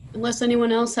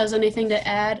anyone else has anything to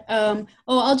add.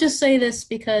 I'll just say this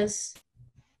because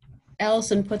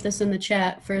Allison put this in the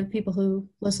chat for people who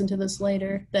listen to this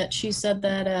later, that she said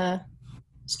that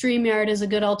StreamYard is a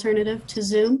good alternative to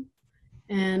Zoom.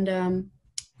 And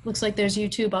looks like there's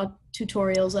YouTube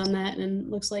tutorials on that, and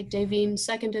looks like Davyne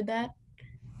seconded that.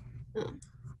 But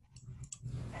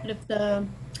if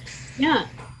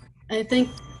I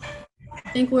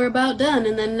think we're about done,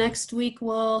 and then next week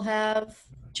we'll have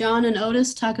John and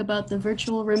Otis talk about the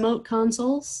virtual remote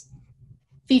consoles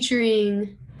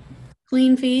featuring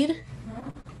Clean Feed.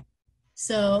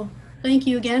 So thank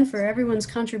you again for everyone's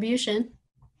contribution.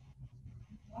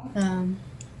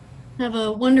 Have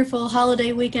a wonderful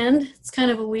holiday weekend. It's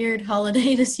kind of a weird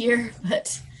holiday this year,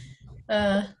 but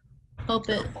hope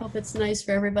it's nice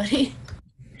for everybody.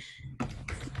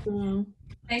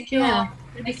 Thank you all.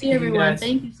 Good to see everyone.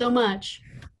 Thank you so much.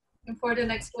 Looking forward to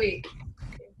next week.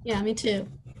 Yeah, me too.